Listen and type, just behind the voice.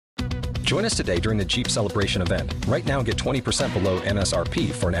Join us today during the Jeep Celebration event. Right now, get 20% below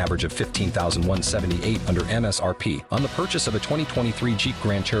MSRP for an average of $15,178 under MSRP on the purchase of a 2023 Jeep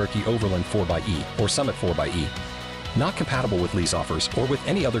Grand Cherokee Overland 4xE or Summit 4xE. Not compatible with lease offers or with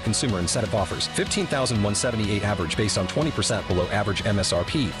any other consumer incentive offers. $15,178 average based on 20% below average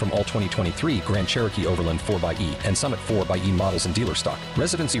MSRP from all 2023 Grand Cherokee Overland 4xE and Summit 4xE models in dealer stock.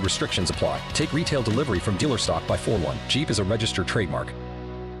 Residency restrictions apply. Take retail delivery from dealer stock by 4/1. Jeep is a registered trademark.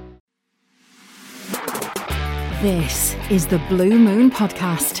 This is the Blue Moon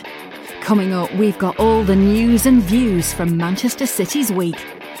Podcast. Coming up, we've got all the news and views from Manchester City's week.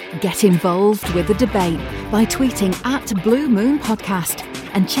 Get involved with the debate by tweeting at Blue Moon Podcast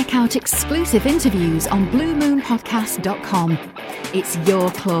and check out exclusive interviews on bluemoonpodcast.com. It's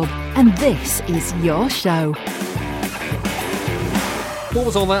your club and this is your show. What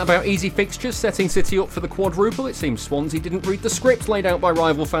was all that about easy fixtures setting City up for the quadruple? It seems Swansea didn't read the script laid out by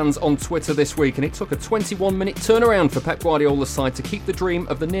rival fans on Twitter this week, and it took a 21-minute turnaround for Pep Guardiola's side to keep the dream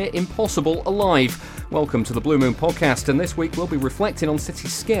of the near impossible alive. Welcome to the Blue Moon Podcast, and this week we'll be reflecting on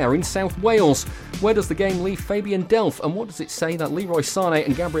City's scare in South Wales. Where does the game leave Fabian Delph, and what does it say that Leroy Sané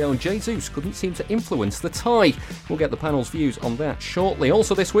and Gabriel Jesus couldn't seem to influence the tie? We'll get the panel's views on that shortly.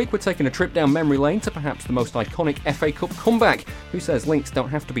 Also this week we're taking a trip down memory lane to perhaps the most iconic FA Cup comeback. Who says links don't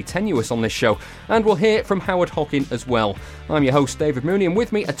have to be tenuous on this show? And we'll hear from Howard Hockin as well. I'm your host David Mooney, and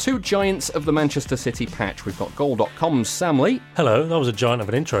with me are two giants of the Manchester City patch. We've got Goal.com's Sam Lee. Hello, that was a giant of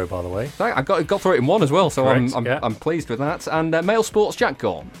an intro, by the way. I got through it in one as well, so Correct, I'm pleased with that. And Mail Sports Jack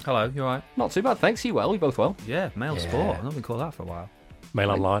Gorn. Hello, you alright? Not too bad, thanks. You well? You both well? Yeah, Mail Sport. I've not been called that for a while.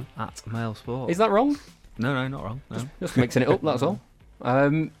 Mail Online. At Mail Sport. Is that wrong? No, not wrong. No. Just mixing it up, that's all.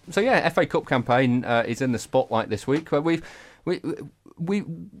 So yeah, FA Cup campaign is in the spotlight this week. We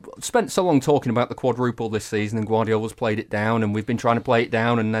spent so long talking about the quadruple this season, and Guardiola's played it down, and we've been trying to play it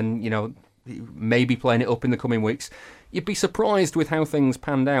down, and then, maybe playing it up in the coming weeks. You'd be surprised with how things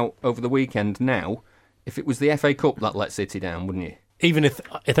panned out over the weekend now if it was the FA Cup that let City down, wouldn't you? Even if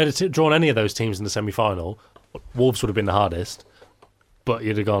they'd have drawn any of those teams in the semi-final, Wolves would have been the hardest, but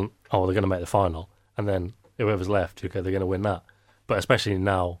you'd have gone, oh, they're going to make the final, and then whoever's left, okay, they're going to win that. But especially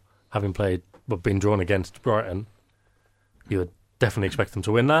now, having been drawn against Brighton, you would definitely expect them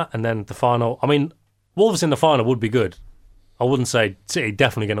to win that. And then the final, I mean, Wolves in the final would be good. I wouldn't say City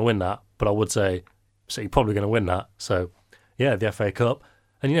definitely going to win that, but I would say City probably going to win that. So, yeah, the FA Cup.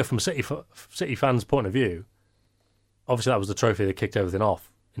 And, from City fans' point of view, obviously that was the trophy that kicked everything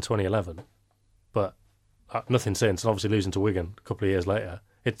off in 2011. But nothing since, and obviously losing to Wigan a couple of years later.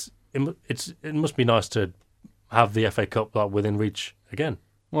 It must be nice to have the FA Cup within reach again.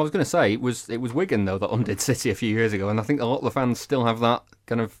 Well, I was going to say, it was Wigan, though, that undid City a few years ago, and I think a lot of the fans still have that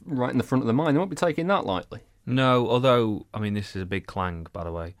kind of right in the front of their mind. They won't be taking that lightly. No, although, I mean, this is a big clang, by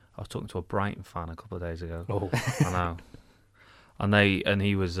the way. I was talking to a Brighton fan a couple of days ago. Oh. I know. And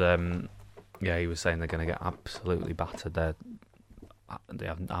he was saying they're going to get absolutely battered. They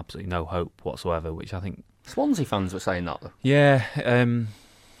have absolutely no hope whatsoever, which I think... Swansea fans were saying that, though. Yeah, to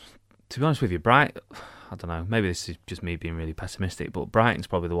be honest with you, Brighton... I don't know, maybe this is just me being really pessimistic, but Brighton's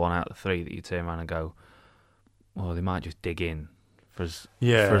probably the one out of the three that you turn around and go, well, they might just dig in for as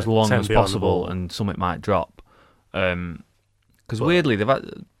long as possible and something might drop. Because weirdly, but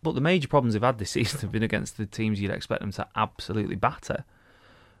the major problems they've had this season have been against the teams you'd expect them to absolutely batter.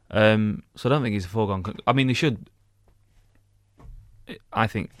 So I don't think it's a foregone. I mean, they should. I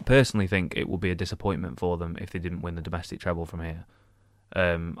personally think it will be a disappointment for them if they didn't win the domestic treble from here.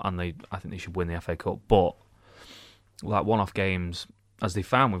 I think they should win the FA Cup, but like one-off games, as they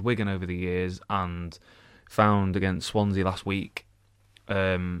found with Wigan over the years and found against Swansea last week,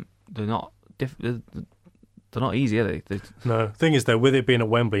 they're not easy, are they? No. Thing is, though, with it being at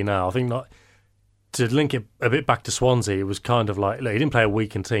Wembley now, I think to link it a bit back to Swansea, it was kind of like, look, he didn't play a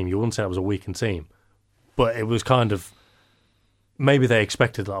weakened team. You wouldn't say it was a weakened team, but it was kind of maybe they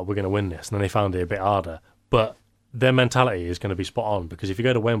expected that we're going to win this, and then they found it a bit harder, but. Their mentality is going to be spot on, because if you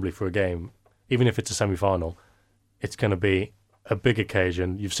go to Wembley for a game, even if it's a semi-final, it's going to be a big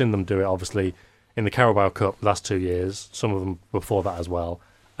occasion. You've seen them do it, obviously, in the Carabao Cup the last 2 years, some of them before that as well.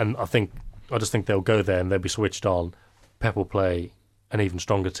 And I just think they'll go there and they'll be switched on. Pep will play an even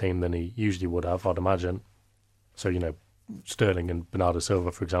stronger team than he usually would have, I'd imagine. So, Sterling and Bernardo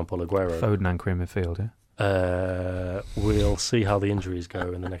Silva, for example, Aguero. Foden and Cream midfield, yeah? We'll see how the injuries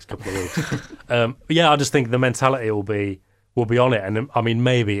go in the next couple of weeks. I just think the mentality will be on it, and I mean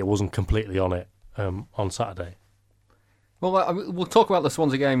maybe it wasn't completely on it on Saturday. Well, we'll talk about the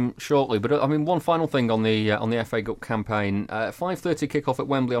Swansea game shortly, but I mean, one final thing on the FA Cup campaign: 5:30 kick-off at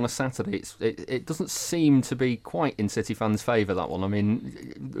Wembley on a Saturday. It doesn't seem to be quite in City fans' favour, that one. I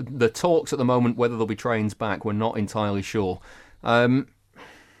mean, the talks at the moment whether there'll be trains back, we're not entirely sure.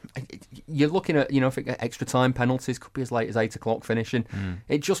 You're looking at, if it get extra time penalties, could be as late as 8 o'clock finishing.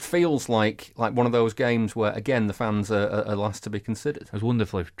 It just feels like one of those games where, again, the fans are last to be considered. It was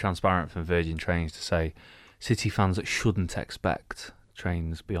wonderfully transparent from Virgin Trains to say City fans that shouldn't expect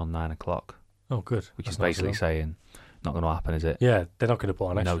trains beyond 9 o'clock. Oh, good. Which That's is basically saying, not going to happen, is it? Yeah, they're not going to put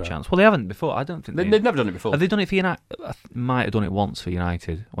on extra. No chance. Well, they haven't before. I don't think they've never done it before. Have they done it for United? Might have done it once for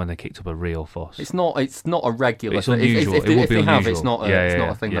United when they kicked up a real fuss. It's not a regular. It's unusual. If they have, it's not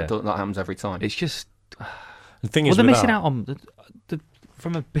a thing that happens every time. It's just. The thing is, they're missing out on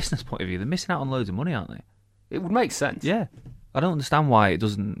from a business point of view. They're missing out on loads of money, aren't they? It would make sense. Yeah, I don't understand why it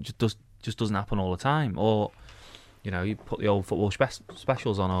doesn't doesn't happen all the time. Or, you put the old football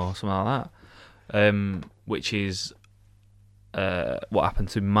specials on or something like that, which is what happened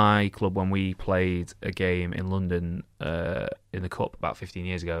to my club when we played a game in London in the Cup about 15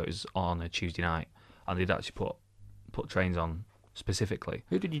 years ago. It was on a Tuesday night, and they'd actually put trains on specifically.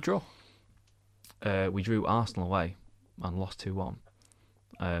 Who did you draw? We drew Arsenal away and lost 2-1.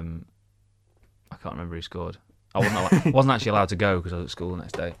 I can't remember who scored. I wasn't actually allowed to go because I was at school the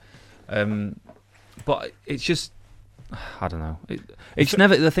next day. But it's just, I don't know. It's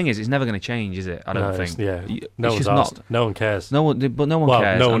never. The thing is, it's never going to change, is it? I don't think. No one's asked. No one cares. But no one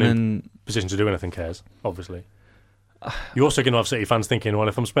cares. No one in position to do anything cares. Obviously, you're also going to have City fans thinking, well,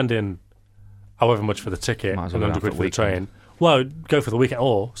 if I'm spending however much for the ticket and £100 for the train, well, go for the weekend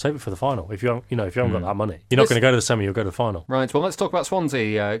or save it for the final. If you haven't got that money, you're not going to go to the semi. You'll go to the final. Right. Well, let's talk about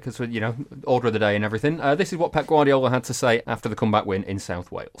Swansea because order of the day and everything. This is what Pep Guardiola had to say after the comeback win in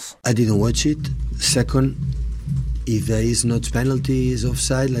South Wales. I didn't watch it. Second, if there is not penalties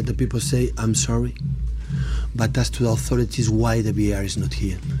offside, let the people say, I'm sorry. But as to the authorities, why the VAR is not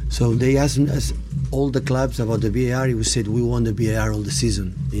here. So they asked us, all the clubs about the VAR. We said we want the VAR all the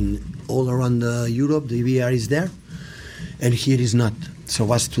season. All around Europe, the VAR is there, and here is not.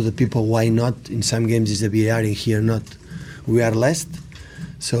 So as to the people, why not? In some games is the VAR, and here not. We are last.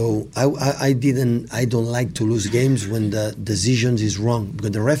 So I don't like to lose games when the decisions is wrong,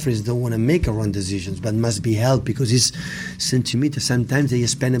 because the referees don't want to make a wrong decisions, but must be held because it's centimeters. Sometimes they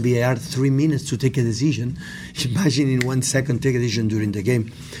spend a VAR 3 minutes to take a decision. Imagine in 1 second take a decision during the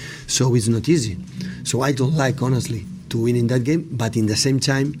game. So it's not easy. So I don't like, honestly, to win in that game, but in the same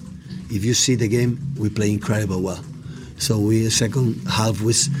time, if you see the game, we play incredible well. So we second half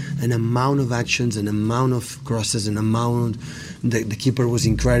with an amount of actions, an amount of crosses, an amount. The keeper was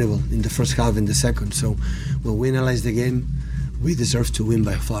incredible in the first half and the second. So when we analyze the game, we deserve to win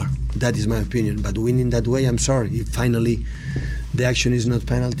by far. That is my opinion. But winning that way, I'm sorry. If finally the action is not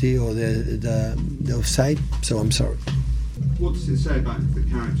penalty or the offside, so I'm sorry. What does it say about the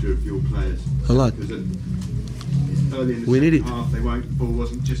character of your players? A lot. Because early in the second half, the ball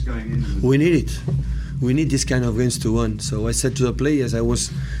wasn't just going in. We need it. We need this kind of wins to win. So I said to the players, I was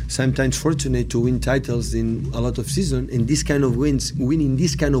sometimes fortunate to win titles in a lot of season, and this kind of wins, winning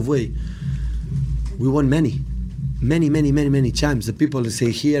this kind of way, we won many times. The people say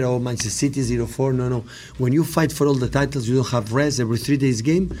here, oh, Manchester City 0-4. No. When you fight for all the titles, you don't have rest every 3 days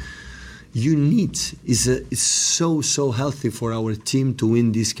game. You need it's so healthy for our team to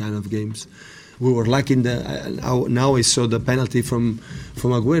win these kind of games. We were lucky now I saw the penalty from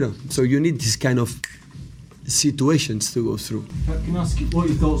Aguero. So you need this kind of situations to go through. Can I ask you what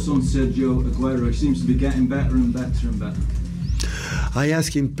your thoughts on Sergio Aguero? He seems to be getting better and better and better. I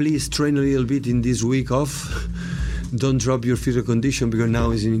asked him, please train a little bit in this week off. Don't drop your physical condition, because now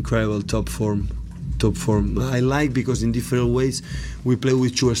he's in incredible top form. I like, because in different ways we play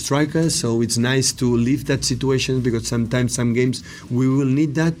with 2 strikers, so it's nice to leave that situation, because sometimes some games we will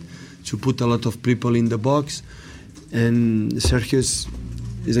need that to put a lot of people in the box, and Sergio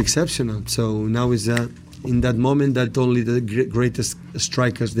is exceptional. So now is in that moment that only the greatest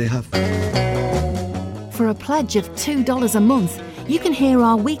strikers they have. For a pledge of $2 a month, you can hear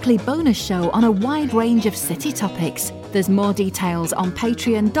our weekly bonus show on a wide range of City topics. There's more details on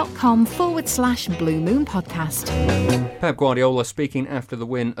patreon.com/Blue Moon Podcast. Pep Guardiola speaking after the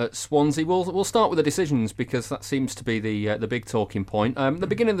win at Swansea. We'll start with the decisions, because that seems to be the big talking point. The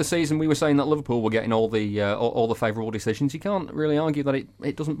beginning of the season, we were saying that Liverpool were getting all the favourable decisions. You can't really argue that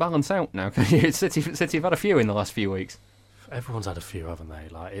it doesn't balance out now, can you? City have had a few in the last few weeks. Everyone's had a few, haven't they?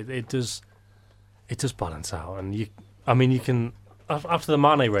 Like it does balance out, and you can. After the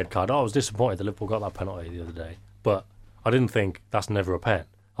Mane red card, I was disappointed that Liverpool got that penalty the other day, but I didn't think that's never a pen.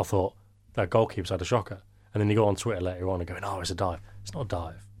 I thought that goalkeeper's had a shocker. And then you go on Twitter later on and going, "Oh, it's a dive." It's not a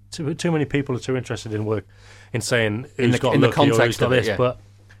dive. Too many people are too interested in saying who's got in the lucky or who's context got of it, this. yeah. But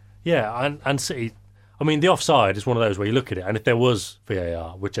yeah, and City. I mean, the offside is one of those where you look at it, and if there was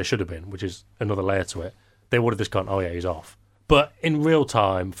VAR, which there should have been, which is another layer to it, they would have just gone, "Oh yeah, he's off." But in real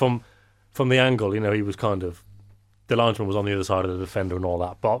time, from the angle, he was kind of, the linesman was on the other side of the defender and all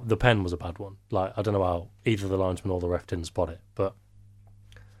that. But the pen was a bad one. Like, I don't know how either the linesman or the ref didn't spot it, but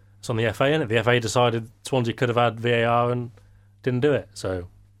it's on the FA, innit? The FA decided Swansea could have had VAR and didn't do it. So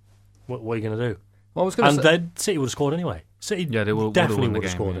what are you going to do? Well, I was going to say, City would have scored anyway. City they definitely would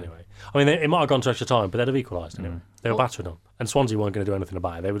have scored anyway. I mean, it might have gone to extra time, but they'd have equalised anyway. They were battering them. And Swansea weren't going to do anything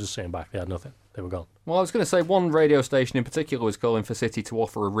about it. They were just sitting back. They had nothing. They were gone. Well, I was going to say, one radio station in particular was calling for City to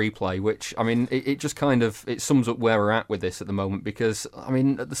offer a replay, which, I mean, it just kind of, it sums up where we're at with this at the moment, because, I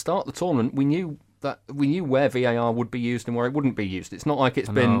mean, at the start of the tournament, we knew where VAR would be used and where it wouldn't be used. It's not like it's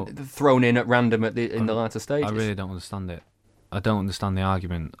been thrown in at random in the latter stages. I really don't understand it. I don't understand the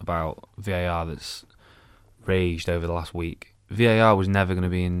argument about VAR that's raged over the last week. VAR was never going to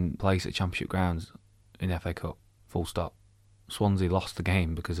be in place at Championship grounds in the FA Cup. Full stop. Swansea lost the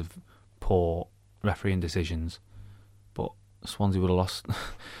game because of poor refereeing decisions, but Swansea would have lost.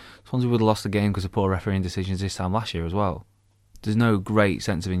 Swansea would have lost the game because of poor refereeing decisions this time last year as well. There's no great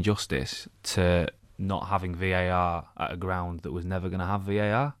sense of injustice to not having VAR at a ground that was never going to have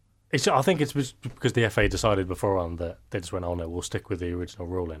VAR. I think it's because the FA decided beforehand that they just went, "Oh no, we'll stick with the original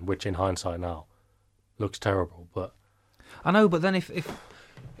ruling," which in hindsight now looks terrible. But I know, but then if it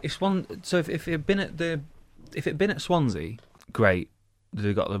had been at Swansea, great,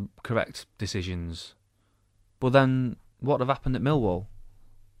 they got the correct decisions. But then what would have happened at Millwall?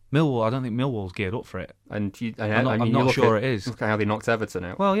 I don't think Millwall's geared up for it. And I'm not sure it is. Look at how they knocked Everton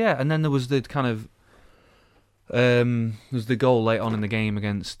out. Well, yeah, and then there was the kind of there's the goal late on in the game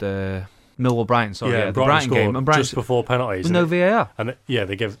against Millwall Brighton. Sorry, the Brighton game, and Brighton just before penalties. With no VAR, and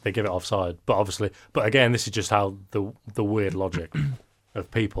they give it offside. But again, this is just how the weird logic of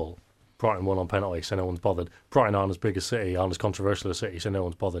people. Brighton won on penalty, so no one's bothered. Brighton aren't as big as City, aren't as controversial as City, so no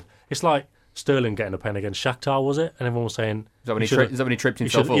one's bothered. It's like Sterling getting a pen against Shakhtar, was it? And everyone was saying, is that when he tripped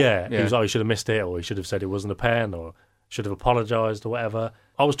himself up? Yeah, he was like, he should have missed it, or he should have said it wasn't a pen, or should have apologised, or whatever.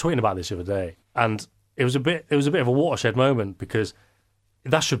 I was tweeting about this the other day, and it was a bit of a watershed moment, because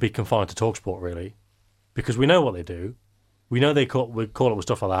that should be confined to TalkSport, really, because we know what they do. We know we call it with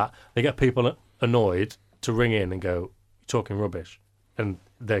stuff like that. They get people annoyed to ring in and go, "You're talking rubbish," and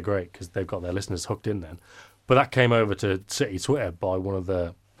they're great because they've got their listeners hooked in then. But that came over to City Twitter by one of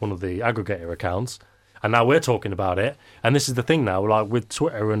the aggregator accounts, and now we're talking about it. And this is the thing now, like with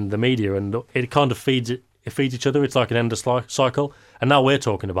Twitter and the media, and it kind of feeds each other. It's like an endless cycle. And now we're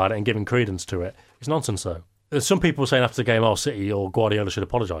talking about it and giving credence to it. It's nonsense, though. There's some people saying after the game, "Oh, City or Guardiola should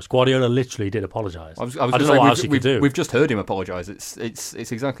apologise." Guardiola literally did apologise. I don't know what else he could do. We've just heard him apologise. It's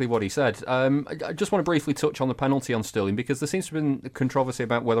exactly what he said. I just want to briefly touch on the penalty on Sterling, because there seems to have been controversy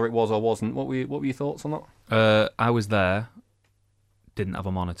about whether it was or wasn't. What were your thoughts on that? I was there, didn't have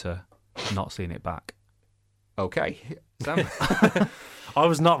a monitor, not seen it back. Okay, Sam. I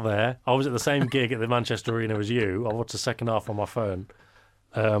was not there. I was at the same gig at the Manchester Arena as you. I watched the second half on my phone.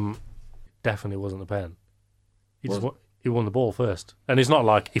 Definitely wasn't a pen. He won the ball first. And it's not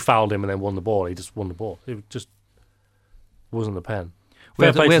like he fouled him and then won the ball. He just won the ball. It just wasn't the pen.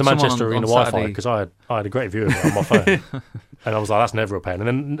 Fair play to the Manchester Arena Wi-Fi, because I had a great view of it on my phone. And I was like, that's never a pen. And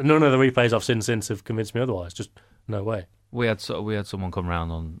then none of the replays I've seen since have convinced me otherwise. Just no way. We had someone come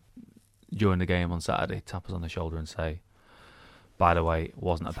round during the game on Saturday, tap us on the shoulder and say, "By the way, it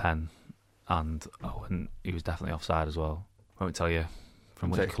wasn't a pen." And he was definitely offside as well. I won't tell you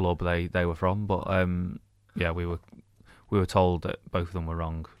from which club they were from, but yeah, we were told that both of them were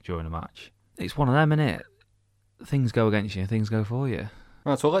wrong during the match. It's one of them, innit? Things go against you, things go for you.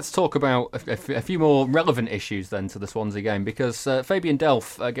 Right, so let's talk about a few more relevant issues then to the Swansea game, because Fabian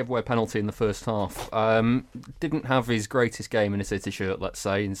Delph gave away a penalty in the first half. Didn't have his greatest game in a City shirt, let's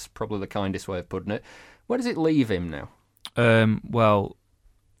say. It's probably the kindest way of putting it. Where does it leave him now? Well,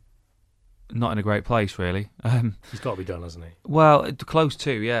 not in a great place, really. He's got to be done, hasn't he? Well, close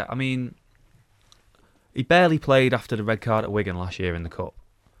to, yeah. I mean, he barely played after the red card at Wigan last year in the Cup.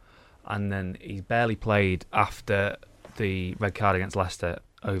 And then he barely played after the red card against Leicester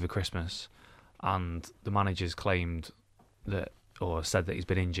over Christmas. And the managers claimed that, or said that he's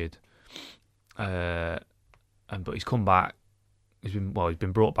been injured. But he's come back. He's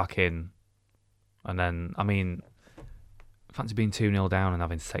been brought back in. And then, I mean, fancy being 2-0 down and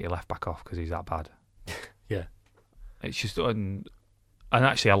having to take your left back off because he's that bad. Yeah. It's just, and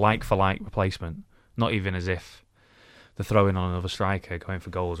actually a like-for-like replacement. Not even as if they're throwing on another striker, going for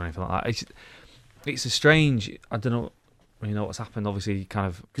goals or anything like that. It's a strange. I don't know. You know what's happened? Obviously, kind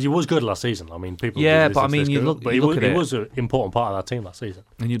of because he was good last season. I mean, people. Yeah, but I mean, you look at it. He was an important part of that team last season.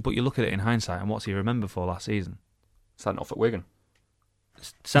 But you look at it in hindsight, and what's he remembered for last season? Sent off at Wigan.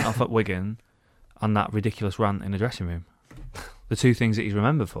 Sent off at Wigan, and that ridiculous rant in the dressing room. The two things that he's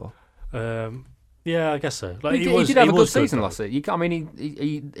remembered for. Yeah, I guess so. Like, he did have a good season last season. I mean,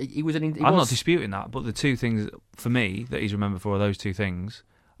 he was an. I'm not disputing that, but the two things for me that he's remembered for are those two things.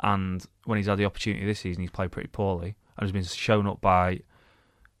 And when he's had the opportunity this season, he's played pretty poorly and has been shown up by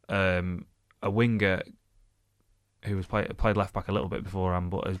a winger who was played left back a little bit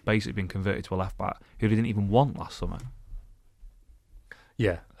beforehand, but has basically been converted to a left back who they didn't even want last summer.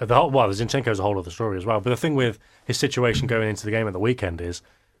 Yeah, Zinchenko's a whole other story as well. But the thing with his situation going into the game at the weekend is,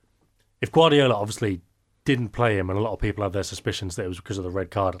 if Guardiola obviously didn't play him, and a lot of people have their suspicions that it was because of the red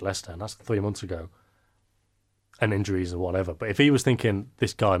card at Leicester, and that's 3 months ago, and injuries and whatever. But if he was thinking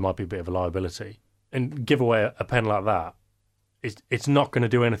this guy might be a bit of a liability, and give away a pen like that, it's not going to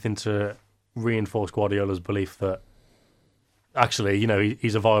do anything to reinforce Guardiola's belief that actually,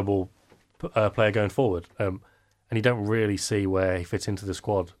 he's a viable player going forward. And you don't really see where he fits into the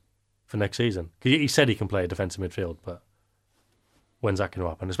squad for next season. He said he can play a defensive midfield, but when's that going to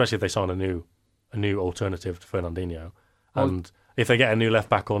happen? Especially if they sign a new alternative to Fernandinho. And if they get a new left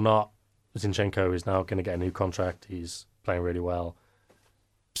back or not, Zinchenko is now going to get a new contract. He's playing really well.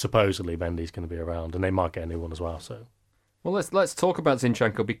 Supposedly Mendy's going to be around, and they might get a new one as well. So, well, let's talk about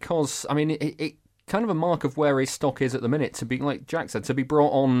Zinchenko, because I mean it kind of a mark of where his stock is at the minute, to be, like Jack said, to be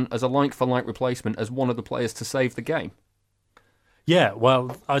brought on as a like-for-like replacement as one of the players to save the game. Yeah,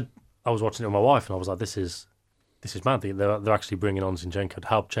 well, I was watching it with my wife, and I was like, this is mad. They're actually bringing on Zinchenko to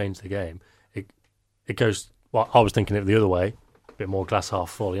help change the game. It goes, well, I was thinking it the other way, a bit more glass half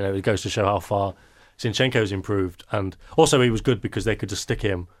full. It goes to show how far Zinchenko's improved, and also he was good because they could just stick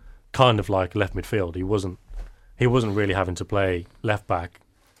him kind of like left midfield. He wasn't really having to play left back,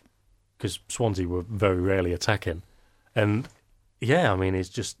 because Swansea were very rarely attacking. And yeah, I mean, it's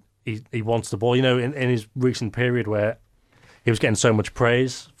just he wants the ball. In his recent period where he was getting so much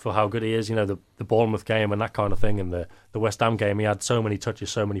praise for how good he is, the Bournemouth game and that kind of thing, and the West Ham game, he had so many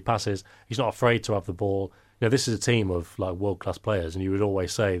touches, so many passes. He's not afraid to have the ball. This is a team of like world-class players, and you would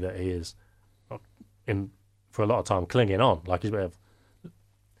always say that he is, for a lot of time, clinging on. Like he's a bit of,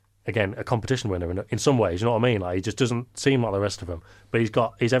 again, a competition winner in some ways, you know what I mean? Like, he just doesn't seem like the rest of them. But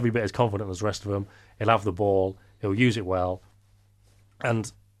he's every bit as confident as the rest of them. He'll have the ball, he'll use it well.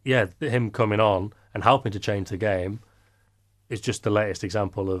 And yeah, him coming on and helping to change the game is just the latest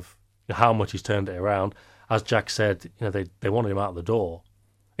example of how much he's turned it around. As Jack said, they wanted him out the door.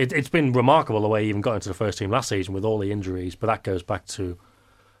 It's been remarkable the way he even got into the first team last season with all the injuries, but that goes back to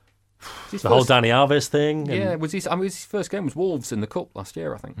the whole Dani Alves thing. Yeah, his first game was Wolves in the Cup last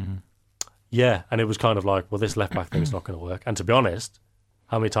year, I think. Mm-hmm. Yeah, and it was kind of like, well, this left-back thing's not going to work. And to be honest,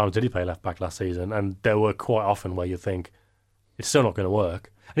 how many times did he play left-back last season? And there were quite often where you think, it's still not going to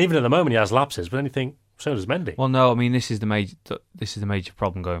work. And even at the moment, he has lapses, but then you think, so does Mendy. Well, no, I mean, this is the major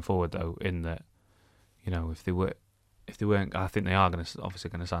problem going forward, though, in that, if they weren't, I think they are obviously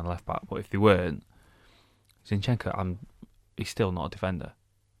going to sign a left-back, but if they weren't, Zinchenko, he's still not a defender.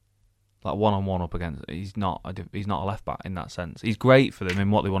 Like one-on-one up against, he's not a left back in that sense. He's great for them in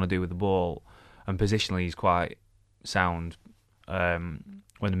what they want to do with the ball, and positionally he's quite sound when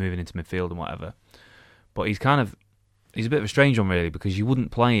they're moving into midfield and whatever. But he's a bit of a strange one really, because you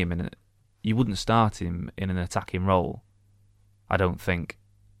wouldn't play him you wouldn't start him in an attacking role. I don't think.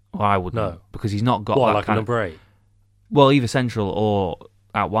 Well, I wouldn't, no, because he's not got that like kind of number 8. Well, either central or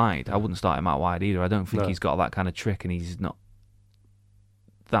out wide. I wouldn't start him out wide either. I don't think No. he's got that kind of trick, and he's not.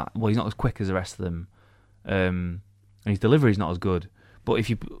 He's not as quick as the rest of them, and his delivery's not as good. But if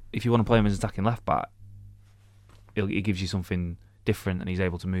you want to play him as attacking left back, he gives you something different, and he's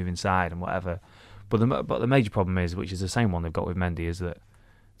able to move inside and whatever. But the major problem is, which is the same one they've got with Mendy, is that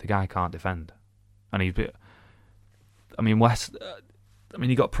the guy can't defend, and he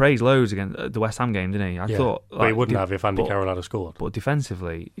got praised loads against the West Ham game, didn't he? I thought, but he wouldn't have if Andy Carroll had scored. But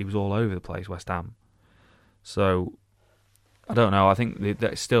defensively, he was all over the place, West Ham. So I don't know. I think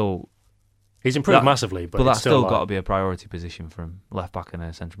that's still, he's improved massively, but that's still like, got to be a priority position for him, left back and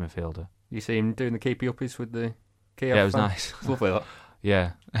a central midfielder. You see him doing the keepy uppies with the Kiev. Yeah, it was nice. It's lovely, that.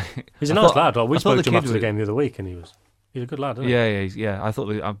 Yeah, he's a nice lad. We spoke to him after the game the other week, and he's a good lad, isn't he? Yeah. I thought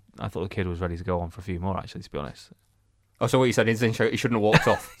the kid was ready to go on for a few more, actually, to be honest. Oh, so what you said is he shouldn't have walked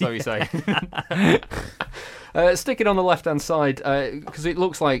off. Is that what you're saying? Sticking on the left-hand side, because it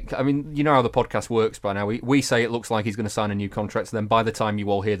looks like, I mean, you know how the podcast works by now. We say it looks like he's going to sign a new contract, and then by the time you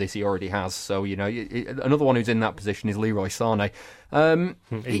all hear this, he already has. So, you know, another one who's in that position is Leroy Sané.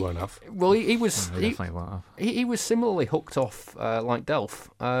 He won't have. Well, he was... He definitely won't have. He was similarly hooked off like Delph.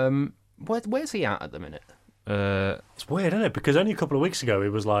 Where's he at the minute? It's weird, isn't it? Because only a couple of weeks ago, he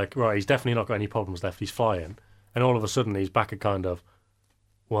was like, right, he's definitely not got any problems left. He's flying. And all of a sudden, he's back at kind of,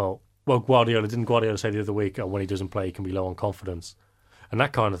 well, didn't Guardiola say the other week, when he doesn't play, he can be low on confidence, and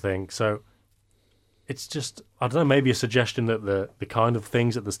that kind of thing. So it's just, I don't know, maybe a suggestion that the kind of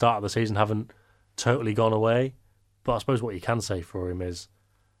things at the start of the season haven't totally gone away. But I suppose what you can say for him is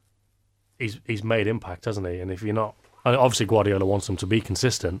he's made impact, hasn't he? And if you're not, obviously Guardiola wants him to be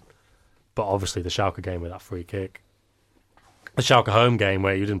consistent, but obviously the Schalke game with that free kick, the Schalke home game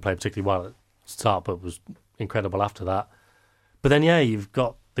where you didn't play particularly well at the start, but was incredible after that. But then, yeah, you've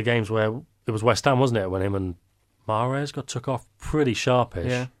got the games where it was West Ham, wasn't it, when him and Mahrez got took off pretty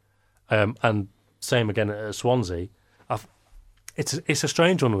sharpish. Yeah. And same again at Swansea. It's a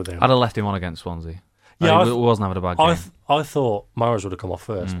strange one with him. I'd have left him on against Swansea. Yeah, he wasn't having a bad game. I thought Mahrez would have come off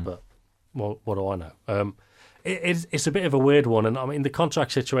first, but well, what do I know? It's a bit of a weird one, and I mean the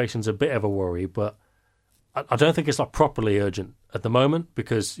contract situation's a bit of a worry, but I don't think it's like properly urgent at the moment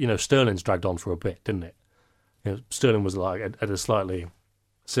because Sterling's dragged on for a bit, didn't it? Sterling was like at a slightly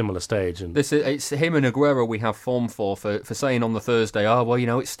similar stage, and it's him and Aguero we have form for saying on the Thursday,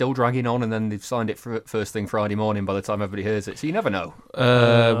 it's still dragging on, and then they've signed it for first thing Friday morning by the time everybody hears it. So you never know.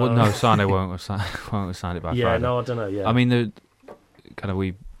 Well, no, Sané won't have signed it by Friday. Yeah, no, I don't know. Yeah, I mean,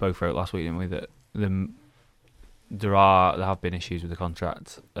 we both wrote last week, didn't we, that there have been issues with the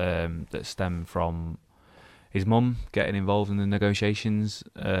contract that stem from his mum getting involved in the negotiations.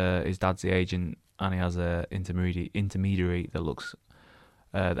 His dad's the agent, and he has a intermediary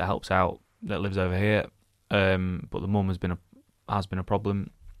that helps out, that lives over here. But the mum has been a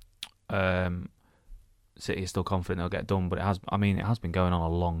problem. City is still confident they'll get it done, but it has been going on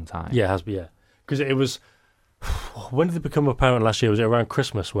a long time. Yeah, it has been. Yeah, because it was. When did it become apparent last year? Was it around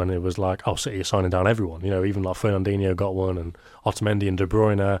Christmas when it was like, City are signing down everyone? Even like Fernandinho got one, and Otamendi and De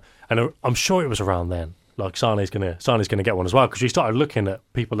Bruyne, and I'm sure it was around then. Like Sané's gonna get one as well, because we started looking at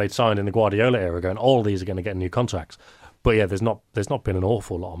people they'd signed in the Guardiola era, going, all these are going to get new contracts. But yeah, there's not been an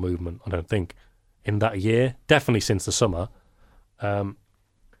awful lot of movement, I don't think, in that year. Definitely since the summer.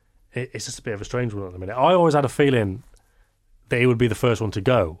 It's just a bit of a strange one at the minute. I always had a feeling that he would be the first one to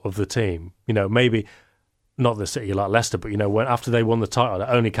go of the team. Maybe not the City like Leicester, but when after they won the title,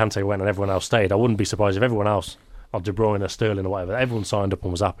 only Kante went and everyone else stayed. I wouldn't be surprised if everyone else, like De Bruyne or Sterling or whatever, everyone signed up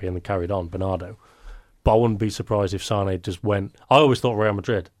and was happy and then carried on. Bernardo. But I wouldn't be surprised if Sané just went. I always thought Real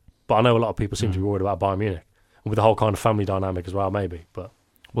Madrid, but I know a lot of people seem to be worried about Bayern Munich, and with the whole kind of family dynamic as well, maybe. But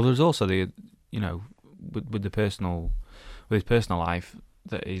there's also the with his personal life,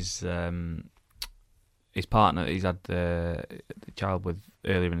 that his partner that he's had the child with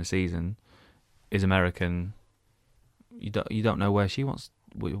earlier in the season is American. You don't know where she wants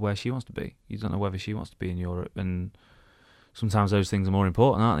to be. You don't know whether she wants to be in Europe, and sometimes those things are more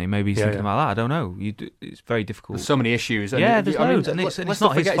important, aren't they? Maybe he's thinking about that. I don't know. It's very difficult. There's so many issues. There's loads, and it's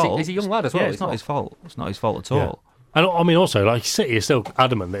not his fault. He's a young lad as well. Yeah, it's not his fault. It's not his fault at all. And I mean, also, like City is still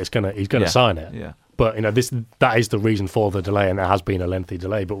adamant that he's going to sign it. Yeah. But that is the reason for the delay, and there has been a lengthy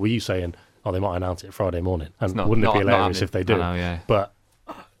delay. But were you saying, they might announce it Friday morning? And wouldn't it be hilarious if they do? I know, yeah. But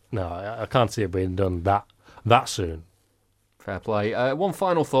no, I can't see it being done that soon. Fair play. One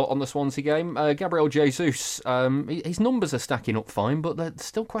final thought on the Swansea game. Gabriel Jesus, his numbers are stacking up fine, but there's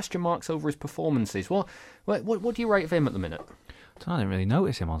still question marks over his performances. What do you rate of him at the minute? I didn't really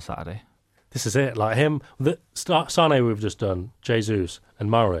notice him on Saturday. This is it. Like him, Sané we've just done, Jesus and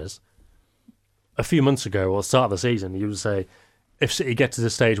Mahrez. A few months ago, or the start of the season, you would say, if City get to the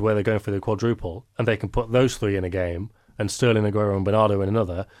stage where they're going for the quadruple, and they can put those three in a game, and Sterling, Aguero and Bernardo in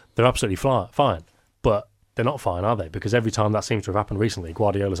another, they're absolutely fine. But they're not fine, are they? Because every time that seems to have happened recently,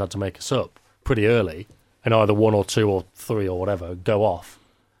 Guardiola's had to make a sub pretty early, and either one or two or three or whatever go off.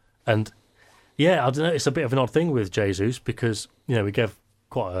 And yeah, I don't know, it's a bit of an odd thing with Jesus, because we gave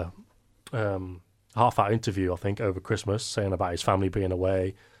quite a half-hour interview, I think, over Christmas, saying about his family being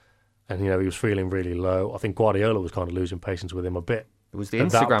away, and he was feeling really low. I think Guardiola was kind of losing patience with him a bit. It was the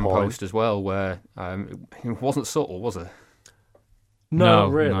Instagram post as well, where it wasn't subtle, was it? No,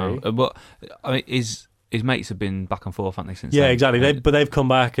 really. No. But I mean, his mates have been back and forth, haven't they? Since exactly. They've come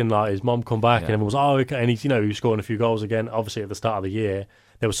back, and like his mum come back, and everyone was okay. And he was scoring a few goals again. Obviously, at the start of the year,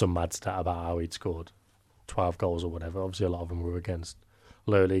 there was some mad stat about how he'd scored 12 goals or whatever. Obviously, a lot of them were against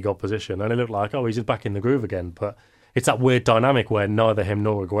lower league opposition, and it looked like he's back in the groove again. But it's that weird dynamic where neither him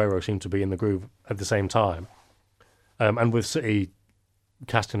nor Aguero seem to be in the groove at the same time. And with City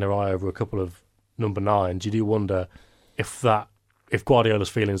casting their eye over a couple of number 9s, you do wonder if Guardiola's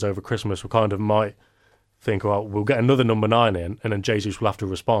feelings over Christmas might think, well, we'll get another number 9 in, and then Jesus will have to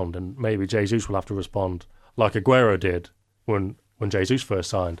respond, and maybe Jesus will have to respond like Aguero did when Jesus first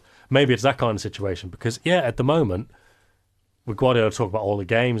signed. Maybe it's that kind of situation, because, at the moment, with Guardiola talk about all the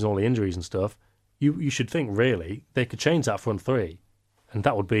games and all the injuries and stuff, you should think, really, they could change that front 3, and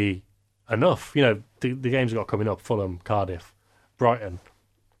that would be enough. The games we've got coming up, Fulham, Cardiff, Brighton,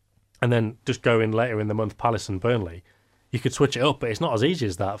 and then just go in later in the month, Palace and Burnley. You could switch it up, but it's not as easy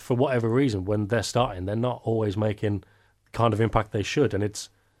as that. For whatever reason, when they're starting, they're not always making the kind of impact they should. And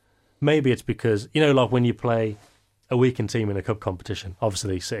maybe it's because, like when you play a weekend team in a cup competition,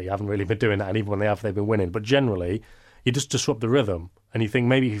 obviously City haven't really been doing that, and even when they have, they've been winning. But generally, you just disrupt the rhythm, and you think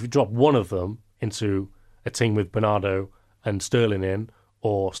maybe if you drop one of them into a team with Bernardo and Sterling in,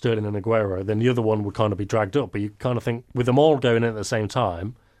 or Sterling and Aguero, then the other one would kind of be dragged up. But you kind of think, with them all going in at the same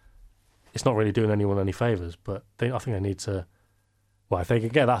time, it's not really doing anyone any favours. But I think they need to. Well, if they can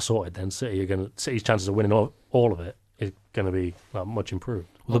get that sorted, then City's chances of winning all of it is going to be much improved.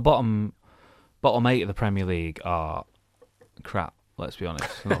 Well, the bottom 8 of the Premier League are crap. Let's be honest,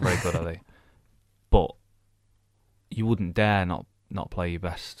 they're not very good, are they? But you wouldn't dare not play your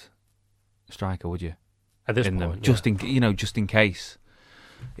best striker, would you? At this point, them, just in case.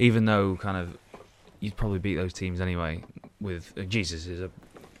 Even though kind of you'd probably beat those teams anyway. With Jesus is a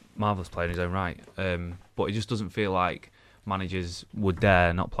marvellous player in his own right, but it just doesn't feel like managers would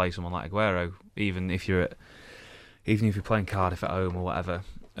dare not play someone like Aguero, even if you're playing Cardiff at home or whatever.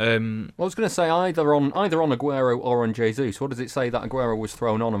 I was going to say either on Aguero or on Jesus. What does it say that Aguero was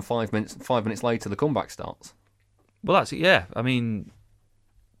thrown on and 5 minutes later the comeback starts? Well, that's it. Yeah, I mean,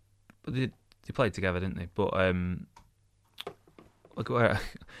 they played together, didn't they? But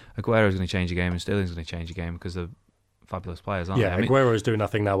Aguero's going to change the game, and Sterling's going to change the game because they're fabulous players, aren't they? Yeah, Aguero's doing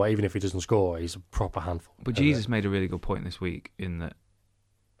that thing now where even if he doesn't score, he's a proper handful. But Jesus made a really good point this week in that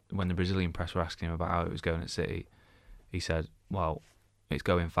when the Brazilian press were asking him about how it was going at City, he said, well, it's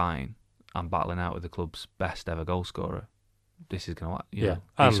going fine. I'm battling out with the club's best ever goal scorer. This is going to,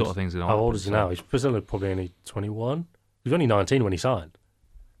 these sort of things are going to happen. How old is he now? He's probably only 21. He was only 19 when he signed.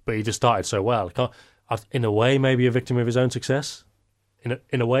 But he just started so well. In a way, maybe a victim of his own success.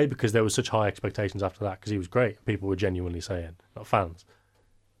 In a way, because there was such high expectations after that, because he was great. People were genuinely saying, not fans,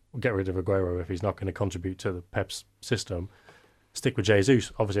 we'll get rid of Aguero if he's not going to contribute to the Pep's system. Stick with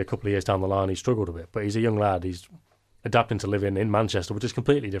Jesus. Obviously, a couple of years down the line, he struggled a bit. But he's a young lad. He's adapting to living in Manchester, which is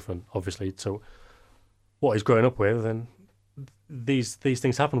completely different, obviously, to what he's growing up with. And these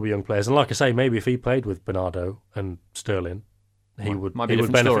things happen with young players. And like I say, maybe if he played with Bernardo and Sterling, he would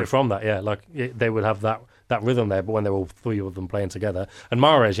benefit from that. Yeah, like they would have that rhythm there. But when they're all three of them playing together, and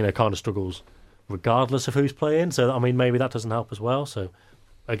Mahrez, kind of struggles regardless of who's playing. So I mean, maybe that doesn't help as well. So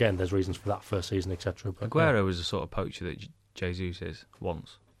again, there's reasons for that first season, etc. Aguero was the sort of poacher that Jesus is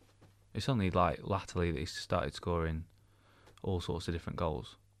once. It's only like latterly that he's started scoring all sorts of different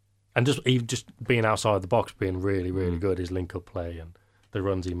goals. And just being outside the box, being really, really good, his link-up play and the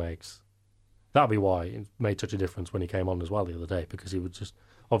runs he makes. That'll be why it made such a difference when he came on as well the other day, because he was just...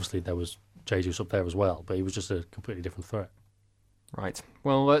 Obviously, there was Jesus up there as well, but he was just a completely different threat. Right.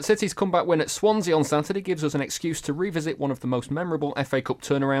 Well, City's comeback win at Swansea on Saturday gives us an excuse to revisit one of the most memorable FA Cup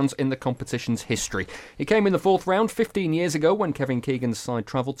turnarounds in the competition's history. It came in the fourth round 15 years ago when Kevin Keegan's side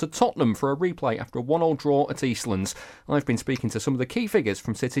travelled to Tottenham for a replay after a 1-1 draw at Eastlands. I've been speaking to some of the key figures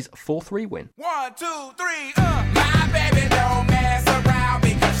from City's 4-3 win. 1, 2, 3, My baby don't mess around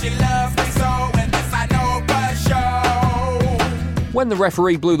because she loves me so, and this I know for sure. When the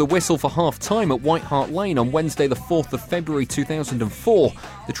referee blew the whistle for half-time at White Hart Lane on Wednesday the 4th of February 2004,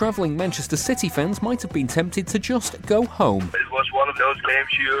 the travelling Manchester City fans might have been tempted to just go home. It was one of those games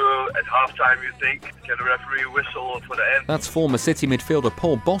at half-time you think, can the referee whistle for the end? That's former City midfielder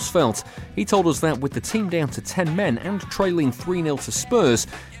Paul Bosvelt. He told us that with the team down to 10 men and trailing 3-0 to Spurs,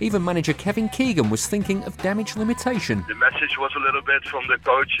 even manager Kevin Keegan was thinking of damage limitation. The message was a little bit from the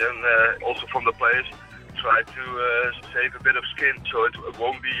coach and also from the players. Try to save a bit of skin so it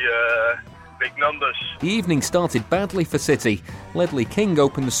won't be big numbers. The evening started badly for City. Ledley King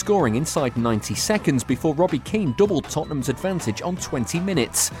opened the scoring inside 90 seconds before Robbie Keane doubled Tottenham's advantage on 20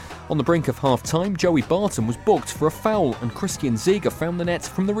 minutes. On the brink of half-time, Joey Barton was booked for a foul and Christian Ziege found the net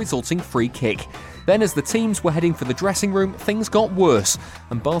from the resulting free kick. Then as the teams were heading for the dressing room, things got worse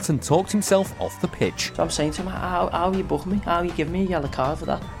and Barton talked himself off the pitch. So I'm saying to him, how you book me? How you give me a yellow card for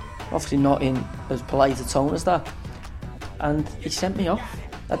that? Obviously not in as polite a tone as that. And he sent me off.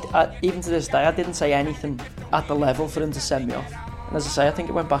 Even to this day, I didn't say anything at the level for him to send me off. And as I say, I think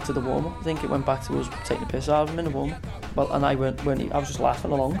it went back to the warm-up. I think it went back to us taking the piss out of him in the warm-up. Well, and I was just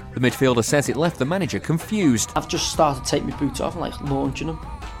laughing along. The midfielder says it left the manager confused. I've just started to take my boots off and like launching him.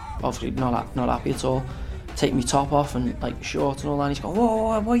 Obviously not happy at all. Take my top off and like shorts and all that. And he's going,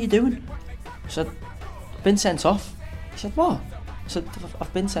 whoa, what are you doing? I said, I've been sent off. He said, what? I said,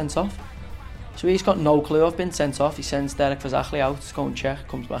 I've been sent off. So he's got no clue I've been sent off. He sends Derek Verzakli out to go and check,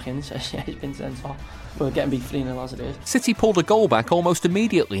 comes back in and says, yeah, he's been sent off. We're getting beat 3-0 as it is. City pulled a goal back almost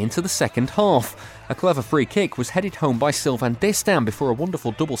immediately into the second half. A clever free kick was headed home by Sylvain Distin before a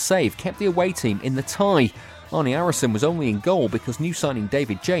wonderful double save kept the away team in the tie. Arnie Harrison was only in goal because new signing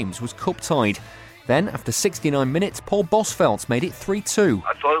David James was cup-tied. Then, after 69 minutes, Paul Bosvelt made it 3-2.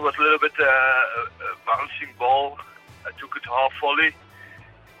 I thought it was a little bit a bouncing ball. I took it half volley.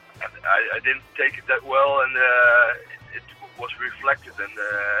 I didn't take it that well, and it was reflected, and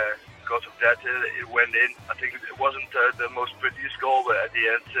because of that, it went in. I think it wasn't the most prettiest goal, but at the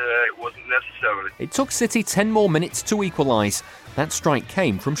end, it wasn't necessary. It took City 10 more minutes to equalise. That strike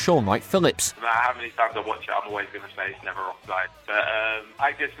came from Sean Wright-Phillips. No matter how many times I watch it, I'm always going to say it's never offside. But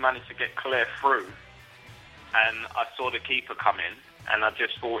I just managed to get clear through, and I saw the keeper come in, and I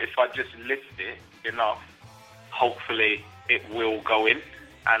just thought if I just lift it enough, hopefully it will go in.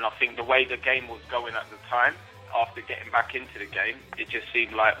 And I think the way the game was going at the time, after getting back into the game, it just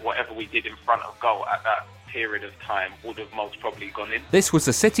seemed like whatever we did in front of goal at that period of time would have most probably gone in. This was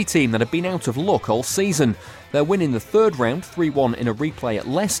the City team that had been out of luck all season. Their win in the third round, 3-1 in a replay at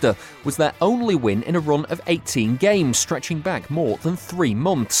Leicester, was their only win in a run of 18 games, stretching back more than 3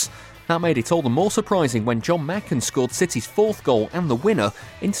 months. That made it all the more surprising when John Macken scored City's fourth goal and the winner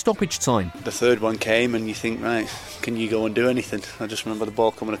in stoppage time. The third one came and you think, right, can you go and do anything? I just remember the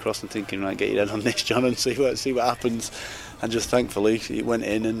ball coming across and thinking, right, get your head on this, John, and see what happens. And just thankfully it went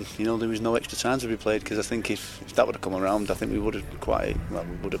in, and there was no extra time to be played, because I think if that would have come around, I think we would have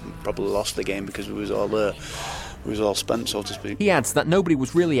probably lost the game, because we was all spent, so to speak. He adds that nobody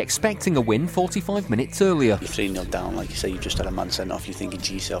was really expecting a win 45 minutes earlier. You're 3-0 down, like you say, you've just had a man sent off, you're thinking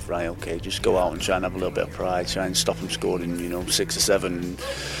to yourself, right, okay, just go out and try and have a little bit of pride, try and stop him scoring, 6 or 7, and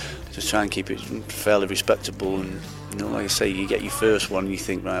just try and keep it fairly respectable. And like I say, you get your first one, you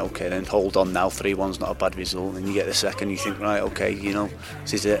think, right, okay, then hold on now, 3-1's not a bad result. And you get the second, you think, right, okay,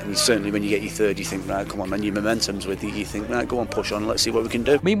 this is it. And certainly when you get your third, you think, right, come on, then your momentum's with you. You think, right, go on, push on, let's see what we can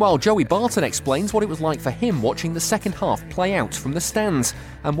do. Meanwhile, Joey Barton explains what it was like for him watching the second half play out from the stands,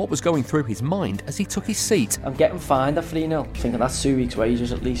 and what was going through his mind as he took his seat. I'm getting fined at 3-0. Thinking that's 2 weeks'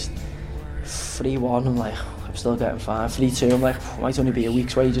 wages at least. 3-1, I'm like, I'm still getting fined. 3-2, I'm like, might only be a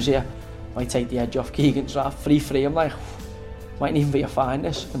week's wages here. Might take the edge off Keegan's draft. 3-3, I'm like, mightn't even be a fine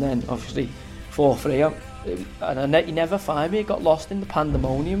this. And then obviously 4-3, and he never fined me. It got lost in the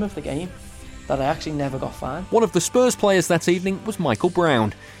pandemonium of the game that I actually never got fined. One of the Spurs players that evening was Michael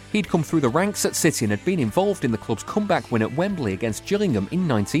Brown. He'd come through the ranks at City and had been involved in the club's comeback win at Wembley against Gillingham in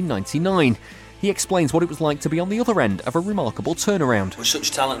 1999. He explains what it was like to be on the other end of a remarkable turnaround. With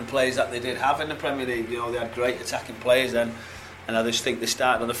such talented players that they did have in the Premier League, they had great attacking players then. And I just think they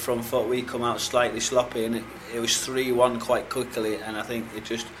started on the front foot. We come out slightly sloppy, and it was 3-1 quite quickly. And I think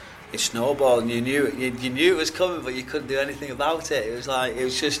it snowballed, and you knew it was coming, but you couldn't do anything about it. It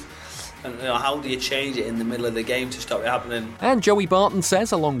was just, how do you change it in the middle of the game to stop it happening? And Joey Barton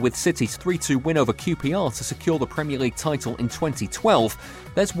says, along with City's 3-2 win over QPR to secure the Premier League title in 2012,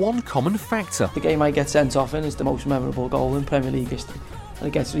 there's one common factor. The game I get sent off in is the most memorable goal in Premier League history, and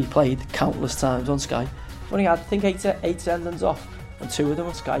it gets replayed countless times on Sky. Only had, I think, 8 sendings off, and 2 of them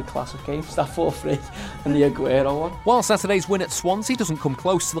were Sky Classic games, that 4-3 and the Aguero one. While Saturday's win at Swansea doesn't come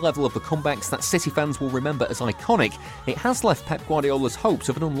close to the level of the comebacks that City fans will remember as iconic, it has left Pep Guardiola's hopes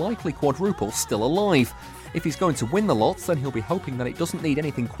of an unlikely quadruple still alive. If he's going to win the lot, then he'll be hoping that it doesn't need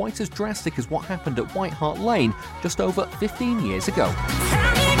anything quite as drastic as what happened at White Hart Lane just over 15 years ago.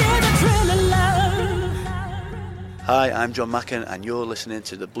 Hi, I'm John Macken, and you're listening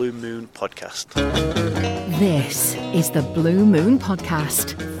to the Blue Moon Podcast. This is the Blue Moon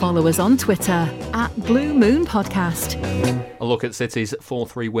Podcast. Follow us on Twitter @Blue Moon Podcast. A look at City's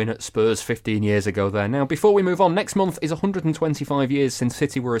 4-3 win at Spurs 15 years ago there. Now, before we move on, next month is 125 years since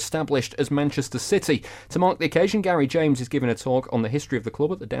City were established as Manchester City. To mark the occasion, Gary James is giving a talk on the history of the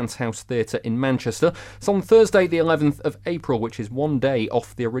club at the Dance House Theatre in Manchester. It's on Thursday, the 11th of April, which is one day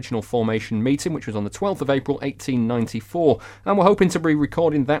off the original formation meeting, which was on the 12th of April, 1899. 1994. And we're hoping to be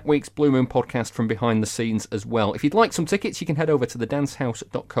recording that week's Blue Moon podcast from behind the scenes as well. If you'd like some tickets, you can head over to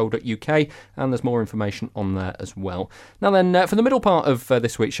thedancehouse.co.uk, and there's more information on there as well. Now then, for the middle part of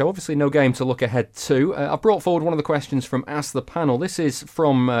this week's show, obviously no game to look ahead to. I brought forward one of the questions from Ask the Panel. This is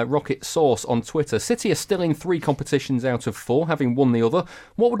from Rocket Sauce on Twitter. City are still in 3 competitions out of 4, having won the other.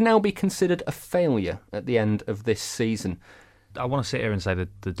 What would now be considered a failure at the end of this season? I want to sit here and say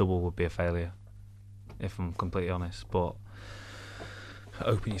that the double would be a failure, if I'm completely honest, but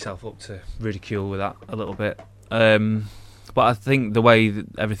open yourself up to ridicule with that a little bit. But I think the way that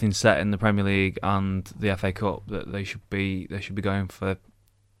everything's set in the Premier League and the FA Cup, that they should be going for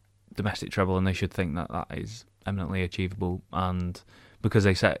domestic treble, and they should think that that is eminently achievable. And because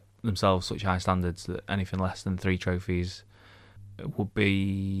they set themselves such high standards, that anything less than 3 trophies would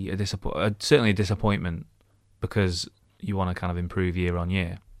be certainly a disappointment, because you want to kind of improve year on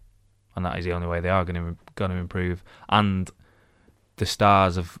year, and that is the only way they are going to improve. And the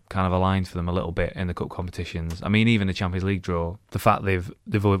stars have kind of aligned for them a little bit in the cup competitions. I mean, even the Champions League draw, the fact they've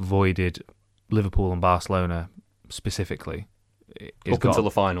avoided Liverpool and Barcelona specifically, up until the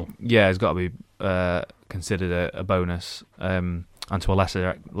final, it's got to be considered a bonus, and to a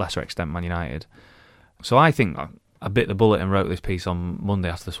lesser extent Man United. So I think I bit the bullet and wrote this piece on Monday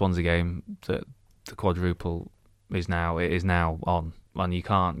after the Swansea game that the quadruple is now on, and you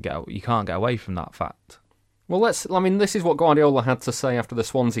can't get away from that fact. Well, this is what Guardiola had to say after the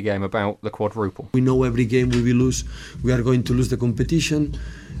Swansea game about the quadruple. We know every game we will lose, we are going to lose the competition,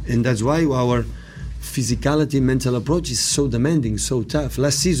 and that's why our physicality, mental approach is so demanding, so tough.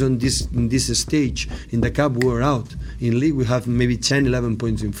 Last season, in this stage, in the Cup, we were out. In League, we have maybe 10, 11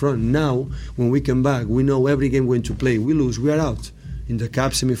 points in front. Now, when we come back, we know every game we're going to play. We lose, we are out. In the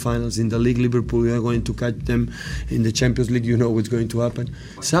Cup semi-finals, in the League, Liverpool, we are going to catch them. In the Champions League, you know what's going to happen.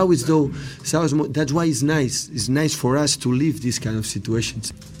 That's why it's nice. It's nice for us to live these kind of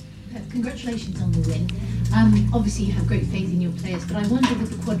situations. Congratulations on the win. Obviously, you have great faith in your players, but I wonder,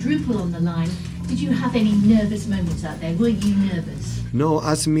 with the quadruple on the line, did you have any nervous moments out there? Were you nervous? No,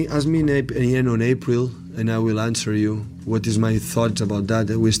 ask me again on April, and I will answer you. What is my thoughts about that?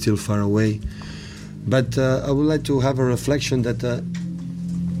 We're still far away. But I would like to have a reflection that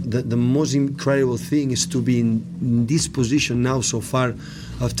the most incredible thing is to be in this position now so far,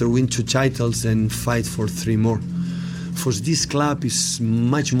 after win 2 titles and fight for 3 more. For this club is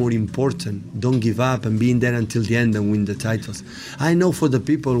much more important. Don't give up and be in there until the end and win the titles. I know for the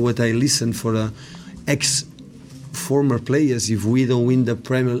people what I listen for ex-former players, if we don't win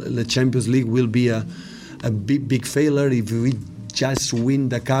the Champions League, will be a big failure. If we just win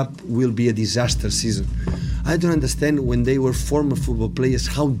the Cup, will be a disaster season. I don't understand, when they were former football players,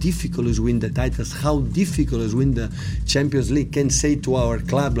 how difficult is win the titles, how difficult is win the Champions League. Can say to our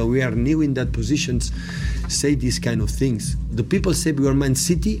club, like, we are new in that positions, say these kind of things. The people say we are Man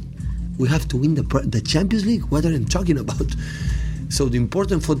City, we have to win the Champions League. What are they talking about? So the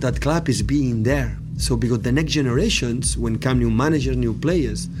important for that club is being there. So because the next generations, when come new managers, new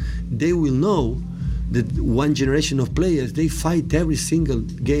players, they will know that one generation of players, they fight every single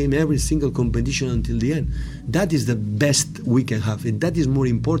game, every single competition until the end. That is the best we can have, and that is more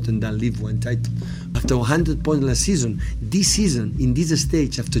important than live one title. After 100 points last season, this season, in this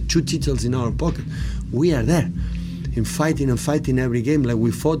stage, after 2 titles in our pocket, we are there, and fighting every game like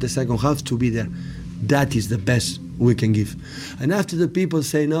we fought the second half to be there. That is the best we can give. And after the people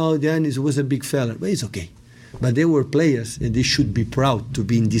say, no, Giannis was a big fella, but it's okay. But they were players, and they should be proud to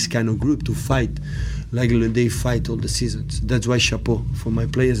be in this kind of group, to fight like they fight all the seasons. That's why chapeau for my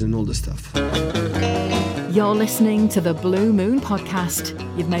players and all the stuff. You're listening to the Blue Moon podcast.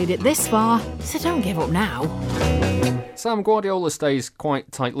 You've made it this far, so don't give up now. Sam, Guardiola stays quite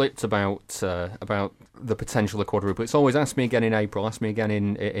tight-lipped about the potential of quadruple. It's always ask me again in April, ask me again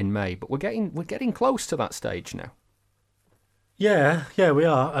in May, but we're getting close to that stage now. Yeah, we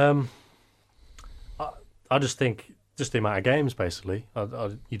are. I just think the amount of games, basically.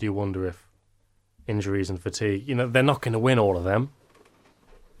 You do wonder if injuries and fatigue, they're not going to win all of them.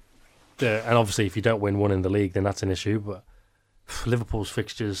 And obviously, if you don't win one in the league, then that's an issue. But Liverpool's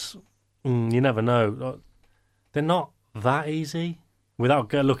fixtures, you never know. They're not that easy,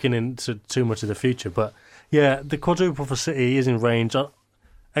 without looking into too much of the future. But yeah, the quadruple for City is in range.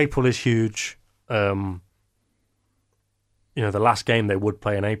 April is huge. The last game they would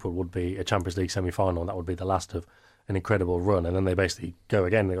play in April would be a Champions League semi-final, and that would be the last of an incredible run. And then they basically go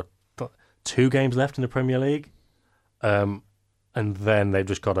again. They've got 2 games left in the Premier League, and then they've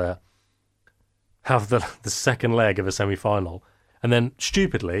just got to have the second leg of a semi-final. And then,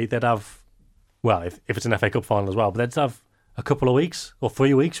 stupidly, they'd have, well, if it's an FA Cup final as well, but they'd have a couple of weeks or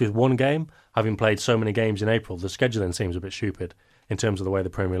 3 weeks with one game, having played so many games in April. The scheduling seems a bit stupid in terms of the way the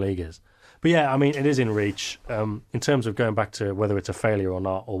Premier League is. But yeah, I mean, it is in reach. In terms of going back to whether it's a failure or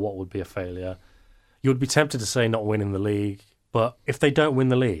not, or what would be a failure, you would be tempted to say not winning the league. But if they don't win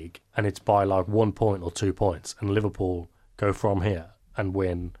the league and it's by like 1 point or 2 points, and Liverpool go from here and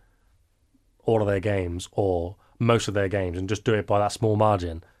win all of their games or most of their games and just do it by that small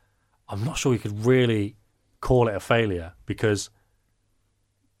margin, I'm not sure you could really call it a failure, because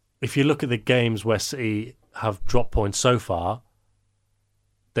if you look at the games where City have dropped points so far,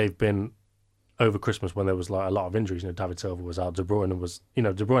 they've been over Christmas when there was like a lot of injuries. David Silva was out, De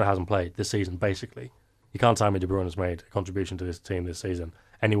Bruyne hasn't played this season basically. You can't tell me De Bruyne has made a contribution to this team this season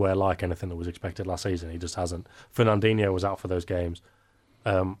anywhere like anything that was expected last season. He just hasn't. Fernandinho was out for those games.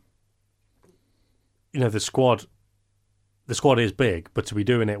 The squad is big, but to be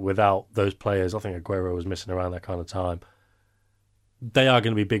doing it without those players, I think Aguero was missing around that kind of time. They are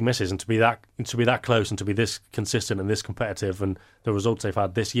going to be big misses, and to be that close and to be this consistent and this competitive, and the results they've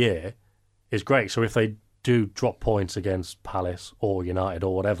had this year is great. So if they do drop points against Palace or United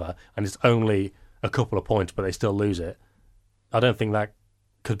or whatever, and it's only a couple of points but they still lose it, I don't think that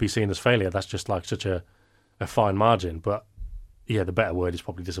could be seen as failure. That's just like such a fine margin. But yeah, the better word is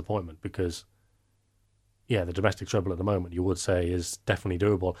probably disappointment, because yeah, the domestic treble at the moment, you would say, is definitely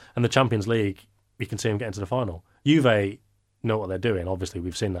doable. And the Champions League, you can see them getting to the final. Juve know what they're doing. Obviously,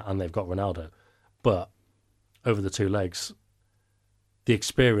 we've seen that, and they've got Ronaldo. But over the two legs, the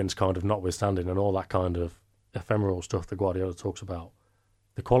experience kind of notwithstanding and all that kind of ephemeral stuff that Guardiola talks about,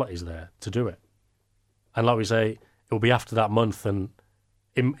 the quality's there to do it. And like we say, it will be after that month, and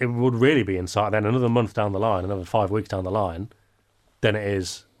it would really be inside then another month down the line, another 5 weeks down the line, then it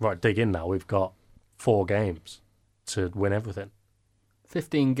is, right, dig in now. We've got 4 games to win everything.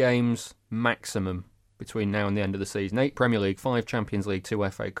 15 games maximum between now and the end of the season. 8 Premier League, 5 Champions League, 2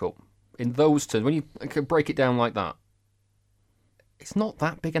 FA Cup. In those terms, when you break it down like that, it's not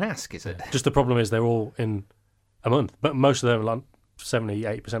that big an ask, is it? Just the problem is they're all in a month. But most of them, like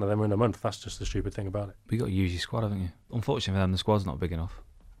 70-80% of them are in a month. That's just the stupid thing about it. But you've got to use your squad, haven't you? Unfortunately for them, the squad's not big enough.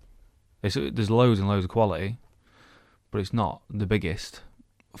 There's loads and loads of quality, but it's not the biggest.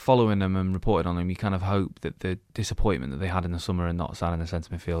 Following them and reporting on them, you kind of hope that the disappointment that they had in the summer and not signing a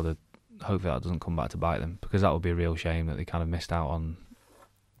centre midfielder, hopefully that doesn't come back to bite them, because that would be a real shame that they kind of missed out on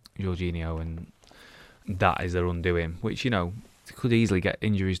Jorginho, and that is their undoing, which, could easily get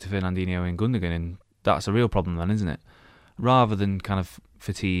injuries to Fernandinho and Gundogan, and that's a real problem then, isn't it? Rather than kind of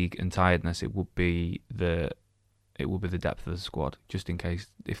fatigue and tiredness, it would be the depth of the squad, just in case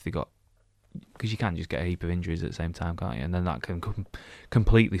if they got, because you can't just get a heap of injuries at the same time, can't you? And then that can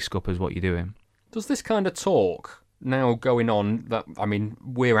completely scuppers what you're doing. Does this kind of talk now going on that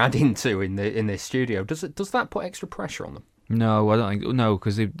we're adding to in this studio? Does that put extra pressure on them? No, I don't think. No,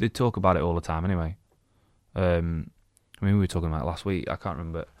 because they talk about it all the time anyway. We were talking about it last week. I can't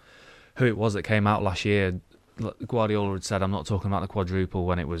remember who it was that came out last year. Guardiola had said, "I'm not talking about the quadruple"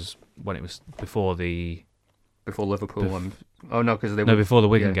 when it was before Liverpool won. Before the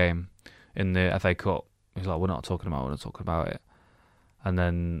Wigan game in the FA Cup. He's like, we're not talking about it. And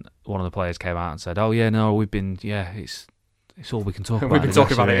then one of the players came out and said, "Oh yeah, no, we've been, it's all we can talk about." We've been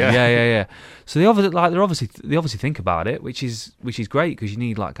talking about it, yeah. Yeah. So they obviously think about it, which is great, because you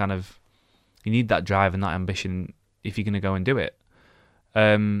need that drive and that ambition if you're going to go and do it.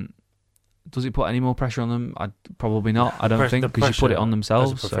 Does it put any more pressure on them? Probably not. I don't think, because you put it on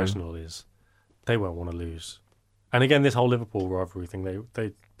themselves. As a professional is, they won't want to lose. And again, this whole Liverpool rivalry thing,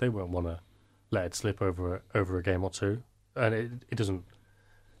 they won't want to let it slip over a game or two. And it doesn't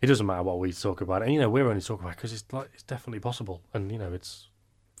matter what we talk about. And we're only talking about it because it's definitely possible. And it's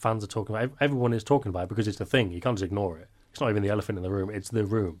fans are talking about it. Everyone is talking about it because it's the thing. You can't just ignore it. It's not even the elephant in the room. It's the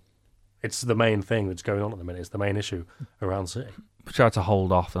room. It's the main thing that's going on at the minute. It's the main issue around City. We tried to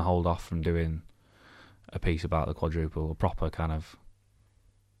hold off from doing a piece about the quadruple, a proper kind of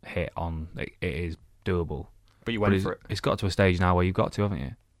hit on it is doable. But you went for it. It's got to a stage now where you've got to, haven't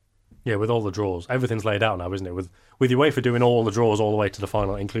you? Yeah, with all the draws. Everything's laid out now, isn't it? With UEFA doing all the draws all the way to the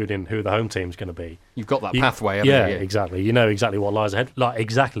final, including who the home team's going to be. You've got that pathway, haven't you? Yeah, exactly. You know exactly what lies ahead.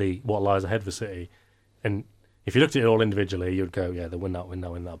 Exactly what lies ahead for City. And if you looked at it all individually, you'd go, yeah, they win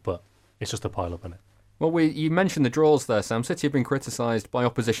that. But it's just a pile up, isn't it? Well, you mentioned the draws there, Sam. City have been criticised by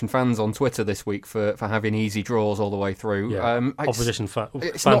opposition fans on Twitter this week for having easy draws all the way through. Yeah. Fans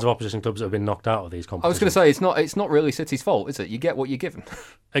of opposition clubs that have been knocked out of these competitions. I was going to say, it's not really City's fault, is it? You get what you're given.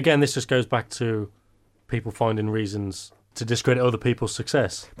 Again, this just goes back to people finding reasons to discredit other people's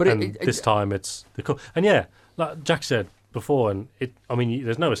success. But this time it's the... And yeah, like Jack said before, and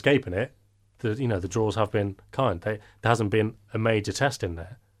there's no escaping it. the draws have been kind. There hasn't been a major test in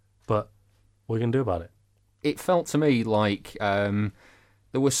there, but what are you going to do about it? It felt to me like there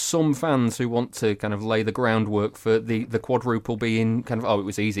were some fans who want to kind of lay the groundwork for the quadruple being kind of, it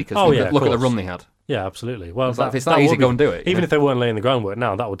was easy because look at the run they had. Yeah, absolutely. Well, if it's that easy, go and do it. Even if they weren't laying the groundwork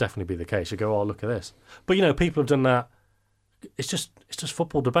now, that would definitely be the case. You go, oh, look at this. But, people have done that. It's just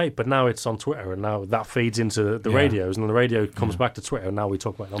football debate, but now it's on Twitter, and now that feeds into the radios, and the radio comes back to Twitter, and now we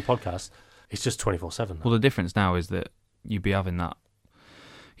talk about it on podcasts. It's just 24/7. Well, the difference now is that you'd be having that.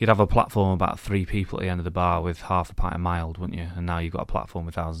 You'd have a platform about 3 people at the end of the bar with half a pint of mild, wouldn't you? And now you've got a platform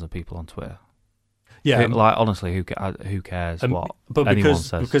with thousands of people on Twitter. Yeah, honestly, who cares what anyone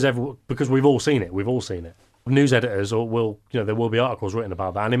says? Because we've all seen it. We've all seen it. News editors there will be articles written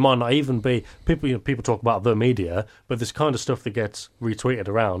about that, and it might not even be people. People talk about the media, but this kind of stuff that gets retweeted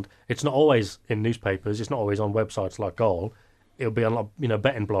around. It's not always in newspapers. It's not always on websites like Goal. It'll be on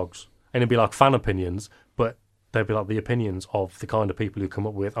betting blogs, and it'll be like fan opinions, but they'll be like the opinions of the kind of people who come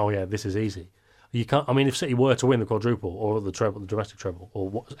up with, oh yeah, this is easy. You can't. I mean, if City were to win the quadruple or the treble, the domestic treble,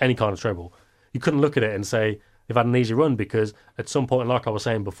 or any kind of treble, you couldn't look at it and say they've had an easy run, because at some point, like I was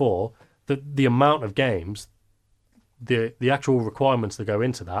saying before, the amount of games, the actual requirements that go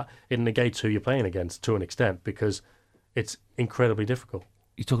into that, it negates who you're playing against to an extent, because it's incredibly difficult.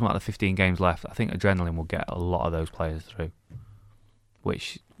 You're talking about the 15 games left. I think adrenaline will get a lot of those players through,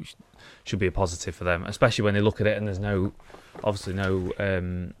 which should be a positive for them, especially when they look at it and there's obviously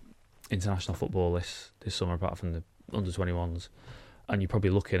no international football this summer apart from the under-21s, and you're probably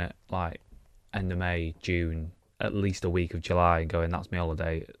looking at like end of May, June, at least a week of July, and going, that's my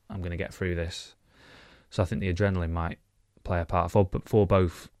holiday, I'm going to get through this. So I think the adrenaline might play a part for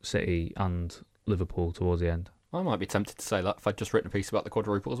both City and Liverpool towards the end. I might be tempted to say that if I'd just written a piece about the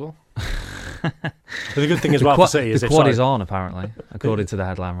quadruple as well. The good thing as well for City is the quad is on, apparently, according to the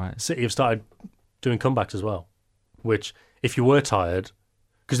headline, right? City have started doing comebacks as well, which if you were tired,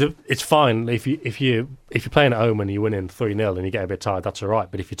 because it's fine if you're playing at home and you're winning 3-0 and you get a bit tired, that's all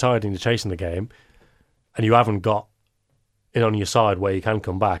right. But if you're tired and you're chasing the game and you haven't got it on your side where you can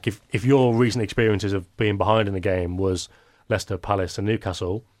come back, if your recent experiences of being behind in the game was Leicester, Palace and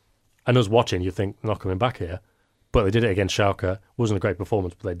Newcastle, and us watching, you think, not coming back here. But they did it against Schalke. Wasn't a great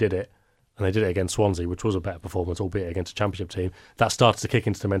performance, but they did it. And they did it against Swansea, which was a better performance, albeit against a championship team. That starts to kick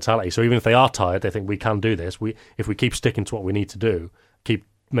into the mentality. So even if they are tired, they think, we can do this. If we keep sticking to what we need to do, keep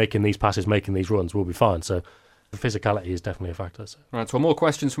making these passes, making these runs, we'll be fine. So the physicality is definitely a factor. So. Right, so more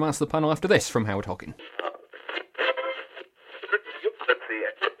questions from Ask the Panel after this from Howard Hockin.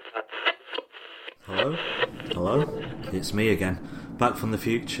 Hello? It's me again. Back from the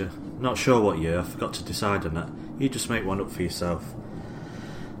future. Not sure what year, I forgot to decide on that. You just make one up for yourself.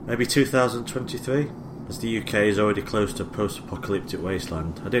 Maybe 2023? As the UK is already close to a post-apocalyptic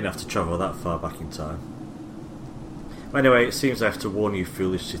wasteland, I didn't have to travel that far back in time. Anyway, it seems I have to warn you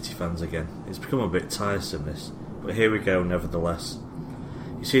foolish City fans again. It's become a bit tiresome, this. But here we go, nevertheless.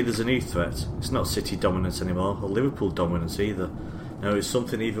 You see, there's a new threat. It's not City dominance anymore, or Liverpool dominance either. No, it's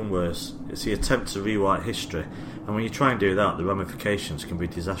something even worse. It's the attempt to rewrite history, and when you try and do that, the ramifications can be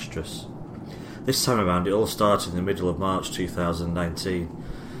disastrous. This time around, it all started in the middle of March 2019.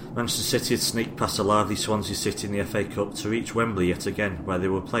 Manchester City had sneaked past a lively Swansea City in the FA Cup to reach Wembley yet again, where they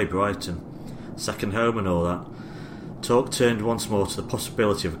would play Brighton. Second home and all that. Talk turned once more to the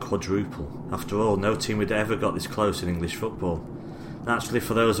possibility of a quadruple. After all, no team had ever got this close in English football. Naturally,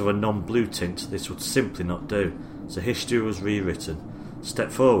 for those of a non-blue tint, this would simply not do, so history was rewritten.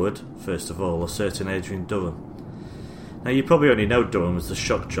 Step forward, first of all, a certain Adrian Durham. Now, you probably only know Durham as the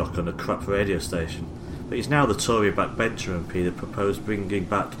shock jock on a crap radio station, but he's now the Tory backbencher MP that proposed bringing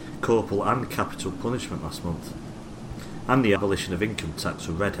back corporal and capital punishment last month, and the abolition of income tax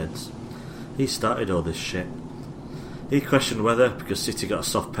for redheads. He started all this shit. He questioned whether, because City got a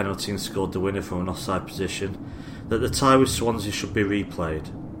soft penalty and scored the winner from an offside position, that the tie with Swansea should be replayed.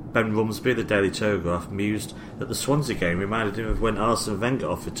 Ben Rumsby, the Daily Telegraph, mused that the Swansea game reminded him of when Arsene Wenger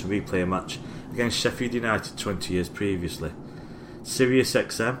offered to replay a match against Sheffield United 20 years previously. Sirius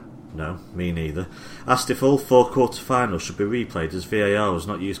XM, no, me neither, asked if all 4 quarter-finals should be replayed as VAR was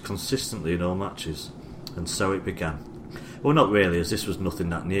not used consistently in all matches. And so it began. Well, not really, as this was nothing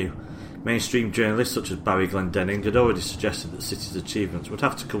that new. Mainstream journalists such as Barry Glendenning had already suggested that City's achievements would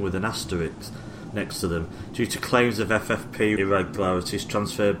have to come with an asterisk next to them due to claims of FFP irregularities,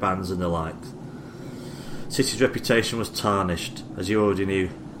 transfer bans and the like. City's reputation was tarnished, as you already knew.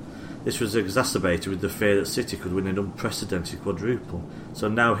 This was exacerbated with the fear that City could win an unprecedented quadruple, so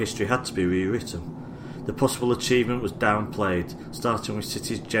now history had to be rewritten. The possible achievement was downplayed, starting with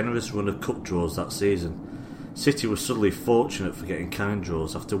City's generous run of cup draws that season. City were suddenly fortunate for getting kind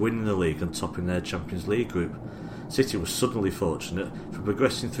draws after winning the league and topping their Champions League group. City was suddenly fortunate for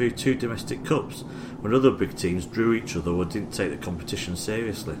progressing through 2 domestic cups when other big teams drew each other or didn't take the competition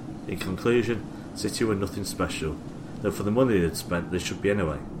seriously. In conclusion, City were nothing special, though for the money they'd spent they should be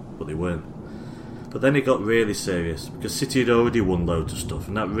anyway, but they weren't. But then it got really serious, because City had already won loads of stuff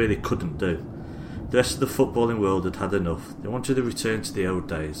and that really couldn't do. The rest of the footballing world had had enough. They wanted to return to the old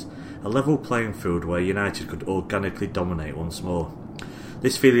days, a level playing field where United could organically dominate once more.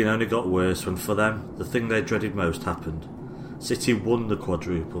 This feeling only got worse when, for them, the thing they dreaded most happened. City won the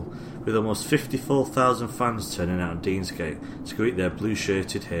quadruple, with almost 54,000 fans turning out on Deansgate to greet their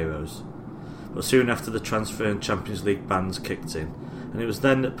blue-shirted heroes. But soon after the transfer and Champions League bans kicked in, and it was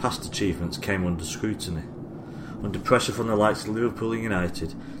then that past achievements came under scrutiny. Under pressure from the likes of Liverpool and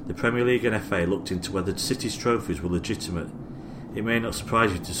United, the Premier League and FA looked into whether City's trophies were legitimate. It may not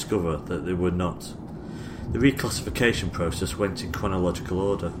surprise you to discover that they were not. The reclassification process went in chronological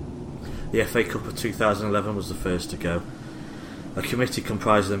order. The FA Cup of 2011 was the first to go. A committee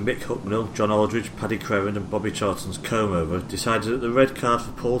comprising of Mick Hucknall, John Aldridge, Paddy Crerand and Bobby Charlton's comb-over decided that the red card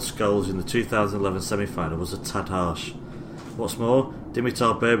for Paul Scholes in the 2011 semi-final was a tad harsh. What's more,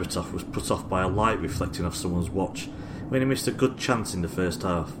 Dimitar Berbatov was put off by a light reflecting off someone's watch when he missed a good chance in the first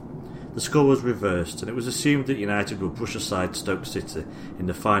half. The score was reversed and it was assumed that United would brush aside Stoke City in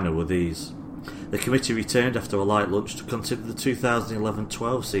the final with ease. The committee returned after a light lunch to consider the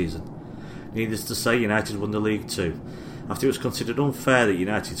 2011-12 season. Needless to say, United won the league too, after it was considered unfair that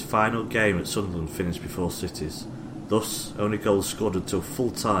United's final game at Sunderland finished before City's. Thus, only goals scored until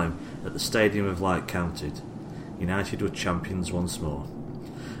full time at the Stadium of Light counted. United were champions once more.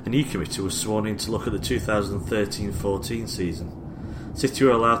 A new committee was sworn in to look at the 2013-14 season. City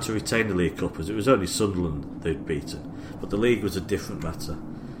were allowed to retain the League Cup as it was only Sunderland they'd beaten, but the league was a different matter.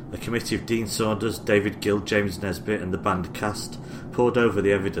 A committee of Dean Saunders, David Gill, James Nesbitt and the band Cast pored over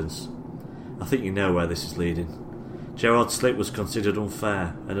the evidence. I think you know where this is leading. Gerard Slip was considered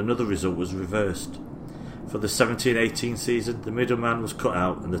unfair and another result was reversed. For the 17-18 season, the middleman was cut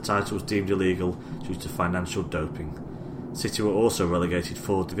out and the title was deemed illegal due to financial doping. City were also relegated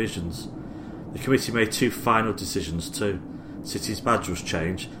 4 divisions. The committee made 2 final decisions too. City's badge was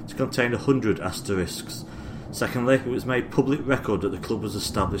changed to contain 100 asterisks. Secondly, it was made public record that the club was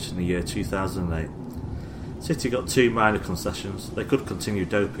established in the year 2008. City got 2 minor concessions. They could continue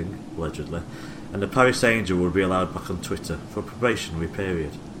doping, allegedly, and the Paris Angel would be allowed back on Twitter for a probationary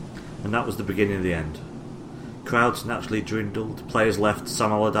period. And that was the beginning of the end. Crowds naturally dwindled, players left,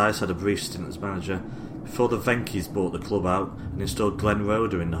 Sam Allardyce had a brief stint as manager, before the Venky's bought the club out and installed Glenn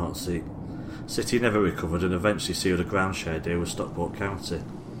Roeder in the hot seat. City never recovered and eventually sealed a ground share deal with Stockport County.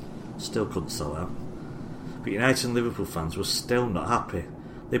 Still couldn't sell out. But United and Liverpool fans were still not happy.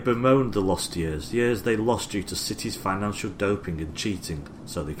 They bemoaned the lost years they lost due to City's financial doping and cheating,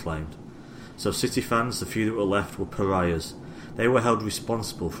 so they claimed. So City fans, the few that were left, were pariahs. They were held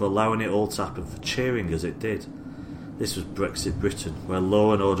responsible for allowing it all to happen, for cheering as it did. This was Brexit Britain, where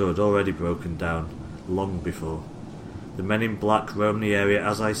law and order had already broken down, long before. The men in black roam the area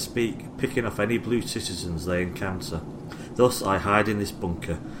as I speak, picking off any blue citizens they encounter. Thus I hide in this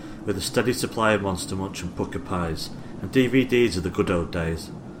bunker, with a steady supply of Monster Munch and Pucker Pies, and DVDs of the good old days.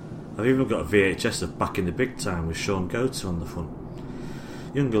 I've even got a VHS of Back in the Big Time with Sean Goater on the front.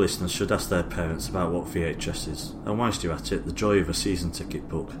 Younger listeners should ask their parents about what VHS is, and whilst you're at it, the joy of a season ticket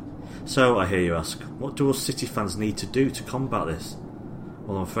book. So, I hear you ask, what do us City fans need to do to combat this?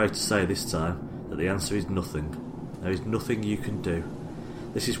 Well, I'm afraid to say this time that the answer is nothing. There is nothing you can do.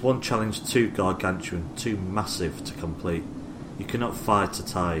 This is one challenge too gargantuan, too massive to complete. You cannot fight a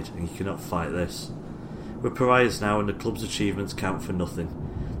tide, and you cannot fight this. We're pariahs now, and the club's achievements count for nothing.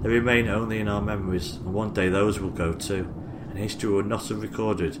 They remain only in our memories, and one day those will go too, and history will not have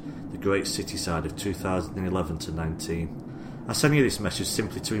recorded the great City side of 2011-19. I send you this message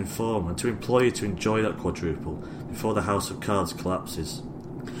simply to inform and to implore you to enjoy that quadruple before the house of cards collapses.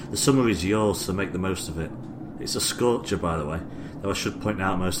 The summer is yours, so make the most of it. It's a scorcher, by the way, though I should point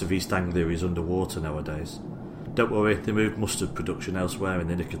out most of East Anglia is underwater nowadays. Don't worry, they moved mustard production elsewhere in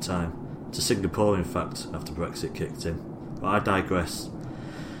the nick of time. To Singapore, in fact, after Brexit kicked in. But I digress.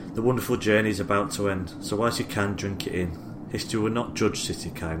 The wonderful journey is about to end, so whilst you can, drink it in. History will not judge City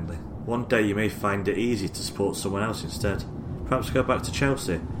kindly. One day you may find it easy to support someone else instead. Perhaps go back to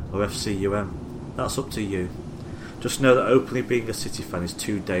Chelsea or FCUM. That's up to you. Just know that openly being a City fan is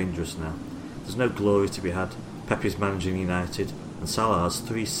too dangerous now. There's no glory to be had. Pep is managing United, and Salah has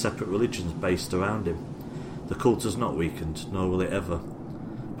 3 separate religions based around him. The cult has not weakened, nor will it ever.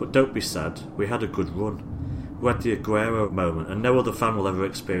 But don't be sad, we had a good run. We had the Aguero moment, and no other fan will ever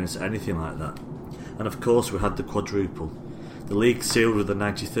experience anything like that. And of course we had the quadruple. The league sealed with a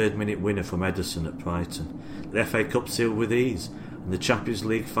 93rd minute winner from Ederson at Brighton. The FA Cup sealed with ease. And the Champions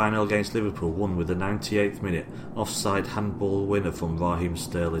League final against Liverpool won with a 98th minute offside handball winner from Raheem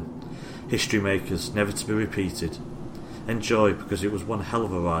Sterling. History makers, never to be repeated. Enjoy, because it was one hell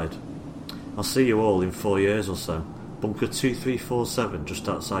of a ride. I'll see you all in 4 years or so. Bunker 2347 just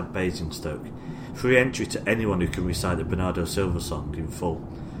outside Basingstoke. Free entry to anyone who can recite the Bernardo Silva song in full.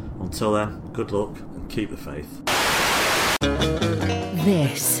 Until then, good luck and keep the faith.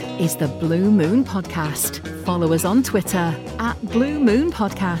 This is the Blue Moon Podcast. Follow us on Twitter @Blue Moon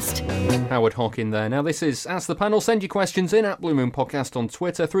Podcast. Howard Hockin there. Now this is Ask the Panel. Send your questions in @Blue Moon Podcast on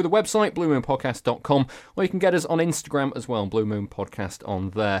Twitter, through the website bluemoonpodcast.com, or you can get us on Instagram as well, Blue Moon Podcast on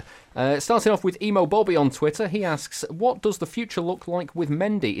there. Starting off with Emo Bobby on Twitter, he asks, what does the future look like with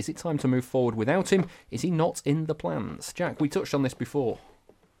Mendy? Is it time to move forward without him? Is he not in the plans? Jack, we touched on this before.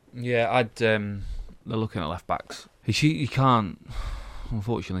 Yeah, they're looking at left backs. He can't,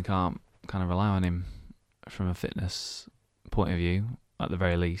 unfortunately, can't kind of rely on him from a fitness point of view, at the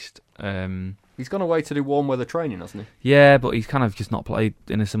very least. He's gone away to do warm weather training, hasn't he? Yeah, but he's kind of just not played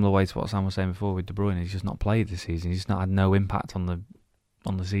in a similar way to what Sam was saying before with De Bruyne. He's just not played this season. He's just not had no impact on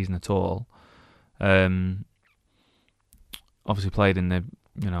the season at all. Obviously played in the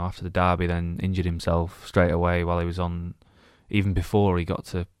after the derby, then injured himself straight away while he was on, even before he got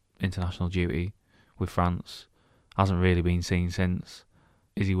to international duty with France. Hasn't really been seen since.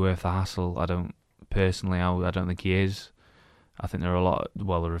 Is he worth the hassle? I don't think he is. I think there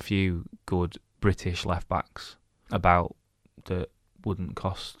are a few good British left backs about that wouldn't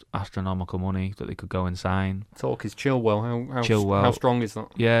cost astronomical money that they could go and sign. Talk is Chilwell. How strong is that?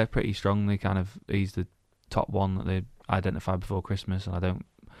 Yeah, pretty strongly. He's the top one that they identified before Christmas, and I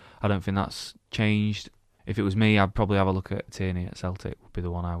don't think that's changed. If it was me, I'd probably have a look at Tierney at Celtic. Would be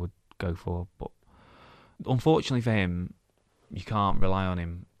the one I would go for. But unfortunately for him, you can't rely on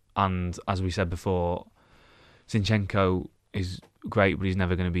him. And as we said before, Zinchenko is great, but he's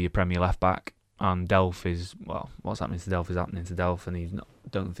never going to be a Premier left back. And Delph is, well, what's happening to Delph is happening to Delph, and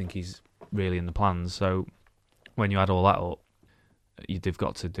don't think he's really in the plans. So when you add all that up, they've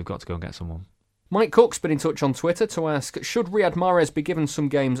got to go and get someone. Mike Cook's been in touch on Twitter to ask, should Riyad Mahrez be given some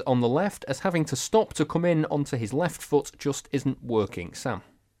games on the left, as having to stop to come in onto his left foot just isn't working? Sam?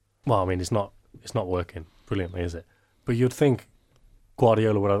 Well, I mean, it's not working brilliantly, is it? But you'd think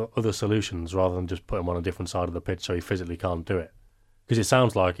Guardiola would have other solutions rather than just put him on a different side of the pitch so he physically can't do it. Because it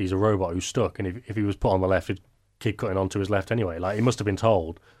sounds like he's a robot who's stuck, and if he was put on the left, he'd keep cutting onto his left anyway. Like, he must have been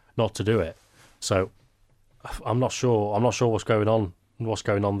told not to do it. So I'm not sure what's going on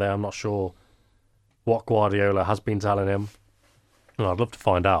there. I'm not sure what Guardiola has been telling him. And I'd love to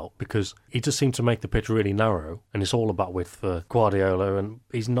find out, because he just seemed to make the pitch really narrow, and it's all about width for Guardiola, and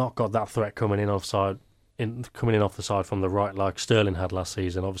he's not got that threat coming in off the side from the right like Sterling had last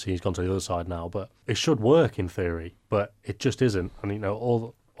season. Obviously he's gone to the other side now, but it should work in theory, but it just isn't. And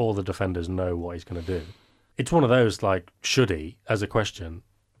all the defenders know what he's going to do. It's one of those, like, should he, as a question?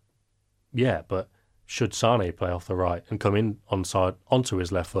 Yeah, but should Sane play off the right and come in onto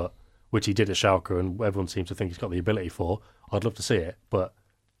his left foot, which he did at Schalke, and everyone seems to think he's got the ability for? I'd love to see it, but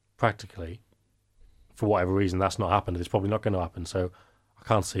practically, for whatever reason, that's not happened. It's probably not going to happen, so I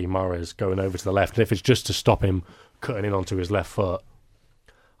can't see Mahrez going over to the left. And if it's just to stop him cutting in onto his left foot,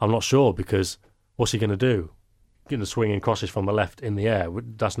 I'm not sure, because what's he going to do? Getting the swinging crosses from the left in the air,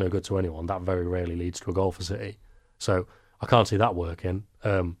 that's no good to anyone. That very rarely leads to a goal for City. So I can't see that working.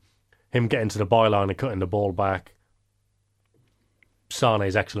 Him getting to the byline and cutting the ball back,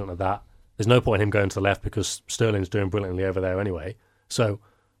 Sane's excellent at that. There's no point in him going to the left because Sterling's doing brilliantly over there anyway. So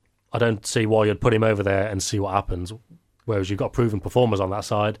I don't see why you'd put him over there and see what happens. Whereas you've got proven performers on that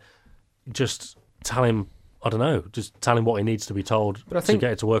side. Just tell him, I don't know, just tell him what he needs to be told to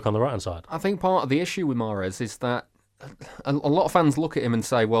get it to work on the right-hand side. I think part of the issue with Mahrez is that a lot of fans look at him and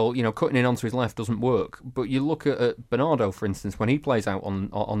say, well, cutting in onto his left doesn't work. But you look at Bernardo, for instance, when he plays out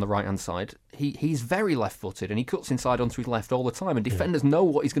on the right-hand side, he's very left-footed, and he cuts inside onto his left all the time, and defenders know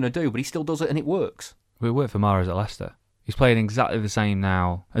what he's going to do, but he still does it, and it works. It worked for Mahrez at Leicester. He's playing exactly the same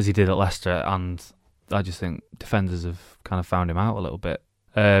now as he did at Leicester, and I just think defenders have kind of found him out a little bit.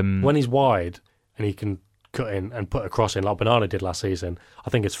 When he's wide and he can cut in and put a cross in like Bernardo did last season,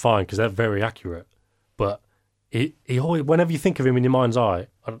 I think it's fine because they're very accurate. But he always, whenever you think of him in your mind's eye,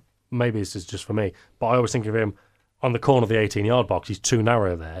 maybe this is just for me, but I always think of him on the corner of the 18-yard box. He's too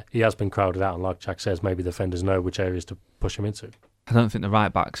narrow there. He has been crowded out, and like Jack says, maybe defenders know which areas to push him into. I don't think the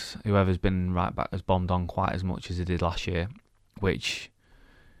right backs, whoever's been right back, has bombed on quite as much as he did last year, which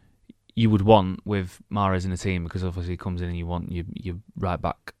you would want with Mahrez in the team, because obviously he comes in and you want your right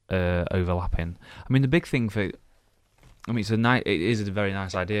back overlapping. I mean, the big thing it is a very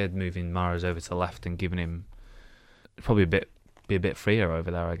nice idea moving Mahrez over to the left and giving him probably be a bit freer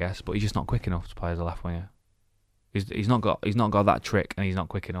over there, I guess. But he's just not quick enough to play as a left winger. He's not got that trick, and he's not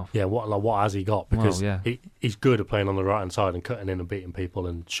quick enough. Yeah, what has he got? Because he's good at playing on the right hand side and cutting in and beating people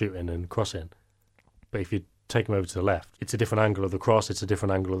and shooting and crossing. But if you take him over to the left, it's a different angle of the cross, it's a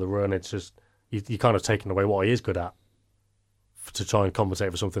different angle of the run. It's just you're kind of taking away what he is good at to try and compensate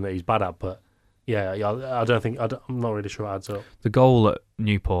for something that he's bad at. But yeah, I'm not really sure it adds up. The goal at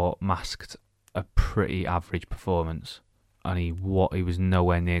Newport masked a pretty average performance, and he was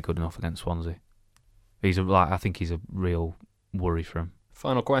nowhere near good enough against Swansea. I think he's a real worry for him.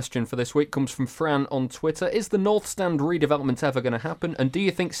 Final question for this week comes from Fran on Twitter. Is the North Stand redevelopment ever going to happen? And do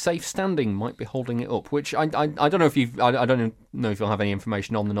you think safe standing might be holding it up? Which I don't know if I don't know if you'll have any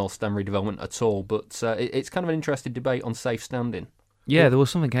information on the North Stand redevelopment at all. But it's kind of an interesting debate on safe standing. Yeah, there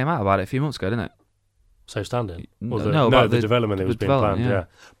was something came out about it a few months ago, didn't it? Safe standing? About the development that was being planned. Yeah.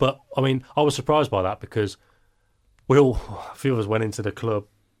 But I mean, I was surprised by that because a few of us went into the club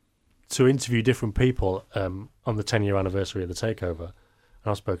to interview different people on the 10-year anniversary of the takeover. And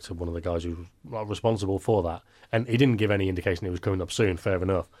I spoke to one of the guys who was responsible for that. And he didn't give any indication it was coming up soon, fair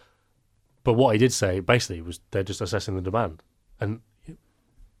enough. But what he did say, basically, was they're just assessing the demand. And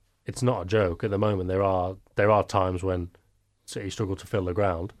it's not a joke. At the moment, there are times when City struggle to fill the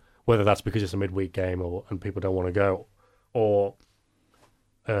ground, whether that's because it's a midweek game and people don't want to go, or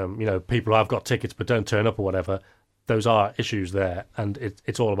people have got tickets but don't turn up or whatever. Those are issues there, and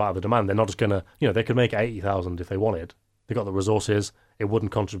it's all about the demand. They're not just going to, they could make 80,000 if they wanted. They've got the resources. It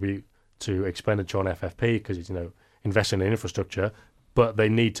wouldn't contribute to expenditure on FFP because it's, investing in infrastructure, but they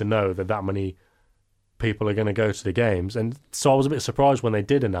need to know that many people are going to go to the games. And so I was a bit surprised when they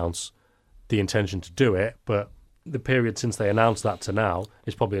did announce the intention to do it, but the period since they announced that to now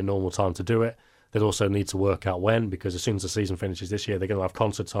is probably a normal time to do it. They'd also need to work out when, because as soon as the season finishes this year, they're going to have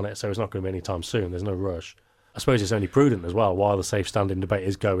concerts on it, so it's not going to be any time soon. There's no rush. I suppose it's only prudent as well, while the safe standing debate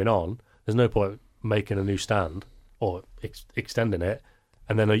is going on, there's no point making a new stand or extending it,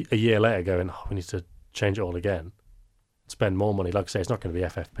 and then a year later going, we need to change it all again, spend more money. Like I say, it's not going to be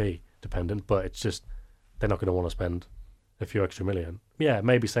FFP dependent, but it's just they're not going to want to spend a few extra million. Yeah,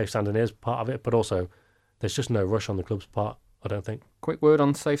 maybe safe standing is part of it, but also there's just no rush on the club's part, I don't think. Quick word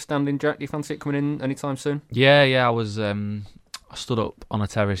on safe standing, Jack. Do you fancy it coming in anytime soon? Yeah. I was I stood up on a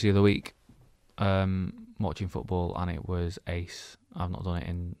terrace the other week watching football, and it was ace. I've not done it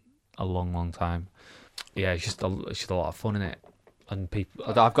in a long time. Yeah, it's just a lot of fun in it. And people,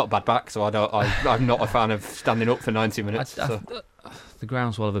 I've got bad back, so I'm not a fan of standing up for 90 minutes. The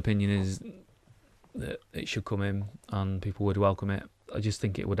groundswell of opinion is that it should come in, and people would welcome it. I just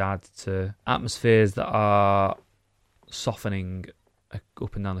think it would add to atmospheres that are softening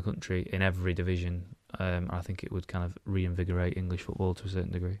up and down the country in every division. I think it would kind of reinvigorate English football to a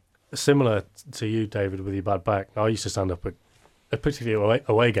certain degree. Similar to you, David, with your bad back, I used to stand up at particularly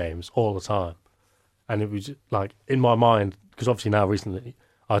away games all the time. And it was like, in my mind, because obviously now recently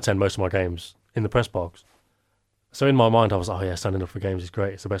I attend most of my games in the press box. So in my mind I was like, standing up for games is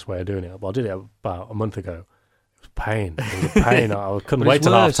great. It's the best way of doing it. But I did it about a month ago. It was pain. I couldn't wait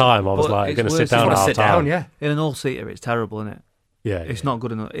till half time. I was like, going to sit down at half time. Yeah. In an all-seater, it's terrible, isn't it? Yeah. It's not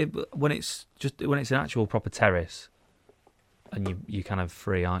good enough. When it's an actual proper terrace, and you're kind of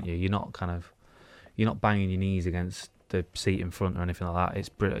free, aren't you? You're not banging your knees against the seat in front or anything like that. It's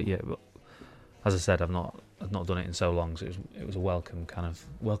brilliant. Yeah, but as I said, I've not done it in so long, so it was a welcome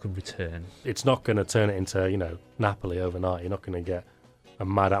return. It's not going to turn it into Napoli overnight. You're not going to get a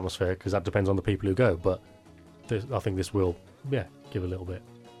mad atmosphere because that depends on the people who go. But I think this will, give a little bit.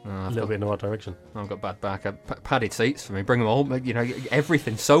 A little bit in the right direction. I've got bad back. Padded seats for me. Bring them all.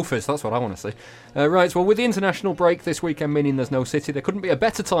 Everything. Sofas. That's what I want to see. Right. Well, with the international break this weekend meaning there's no City, there couldn't be a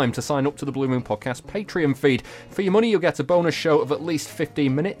better time to sign up to the Blue Moon Podcast Patreon feed. For your money, you'll get a bonus show of at least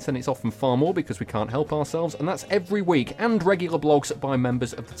 15 minutes, and it's often far more because we can't help ourselves. And that's every week, and regular blogs by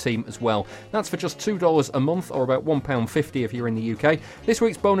members of the team as well. That's for just $2 a month, or about £1.50 if you're in the UK. This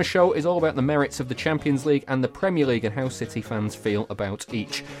week's bonus show is all about the merits of the Champions League and the Premier League and how City fans feel about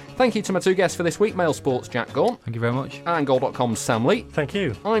each. Thank you to my two guests for this week, Mail Sports' Jack Gaunt. Thank you very much. And Goal.com's Sam Lee. Thank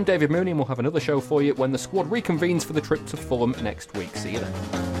you. I'm David Mooney, and we'll have another show for you when the squad reconvenes for the trip to Fulham next week. See you then.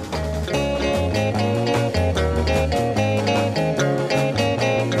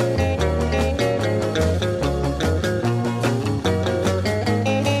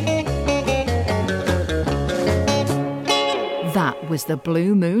 That was the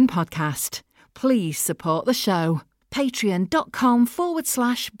Blue Moon Podcast. Please support the show.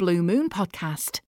 patreon.com/Blue Moon Podcast.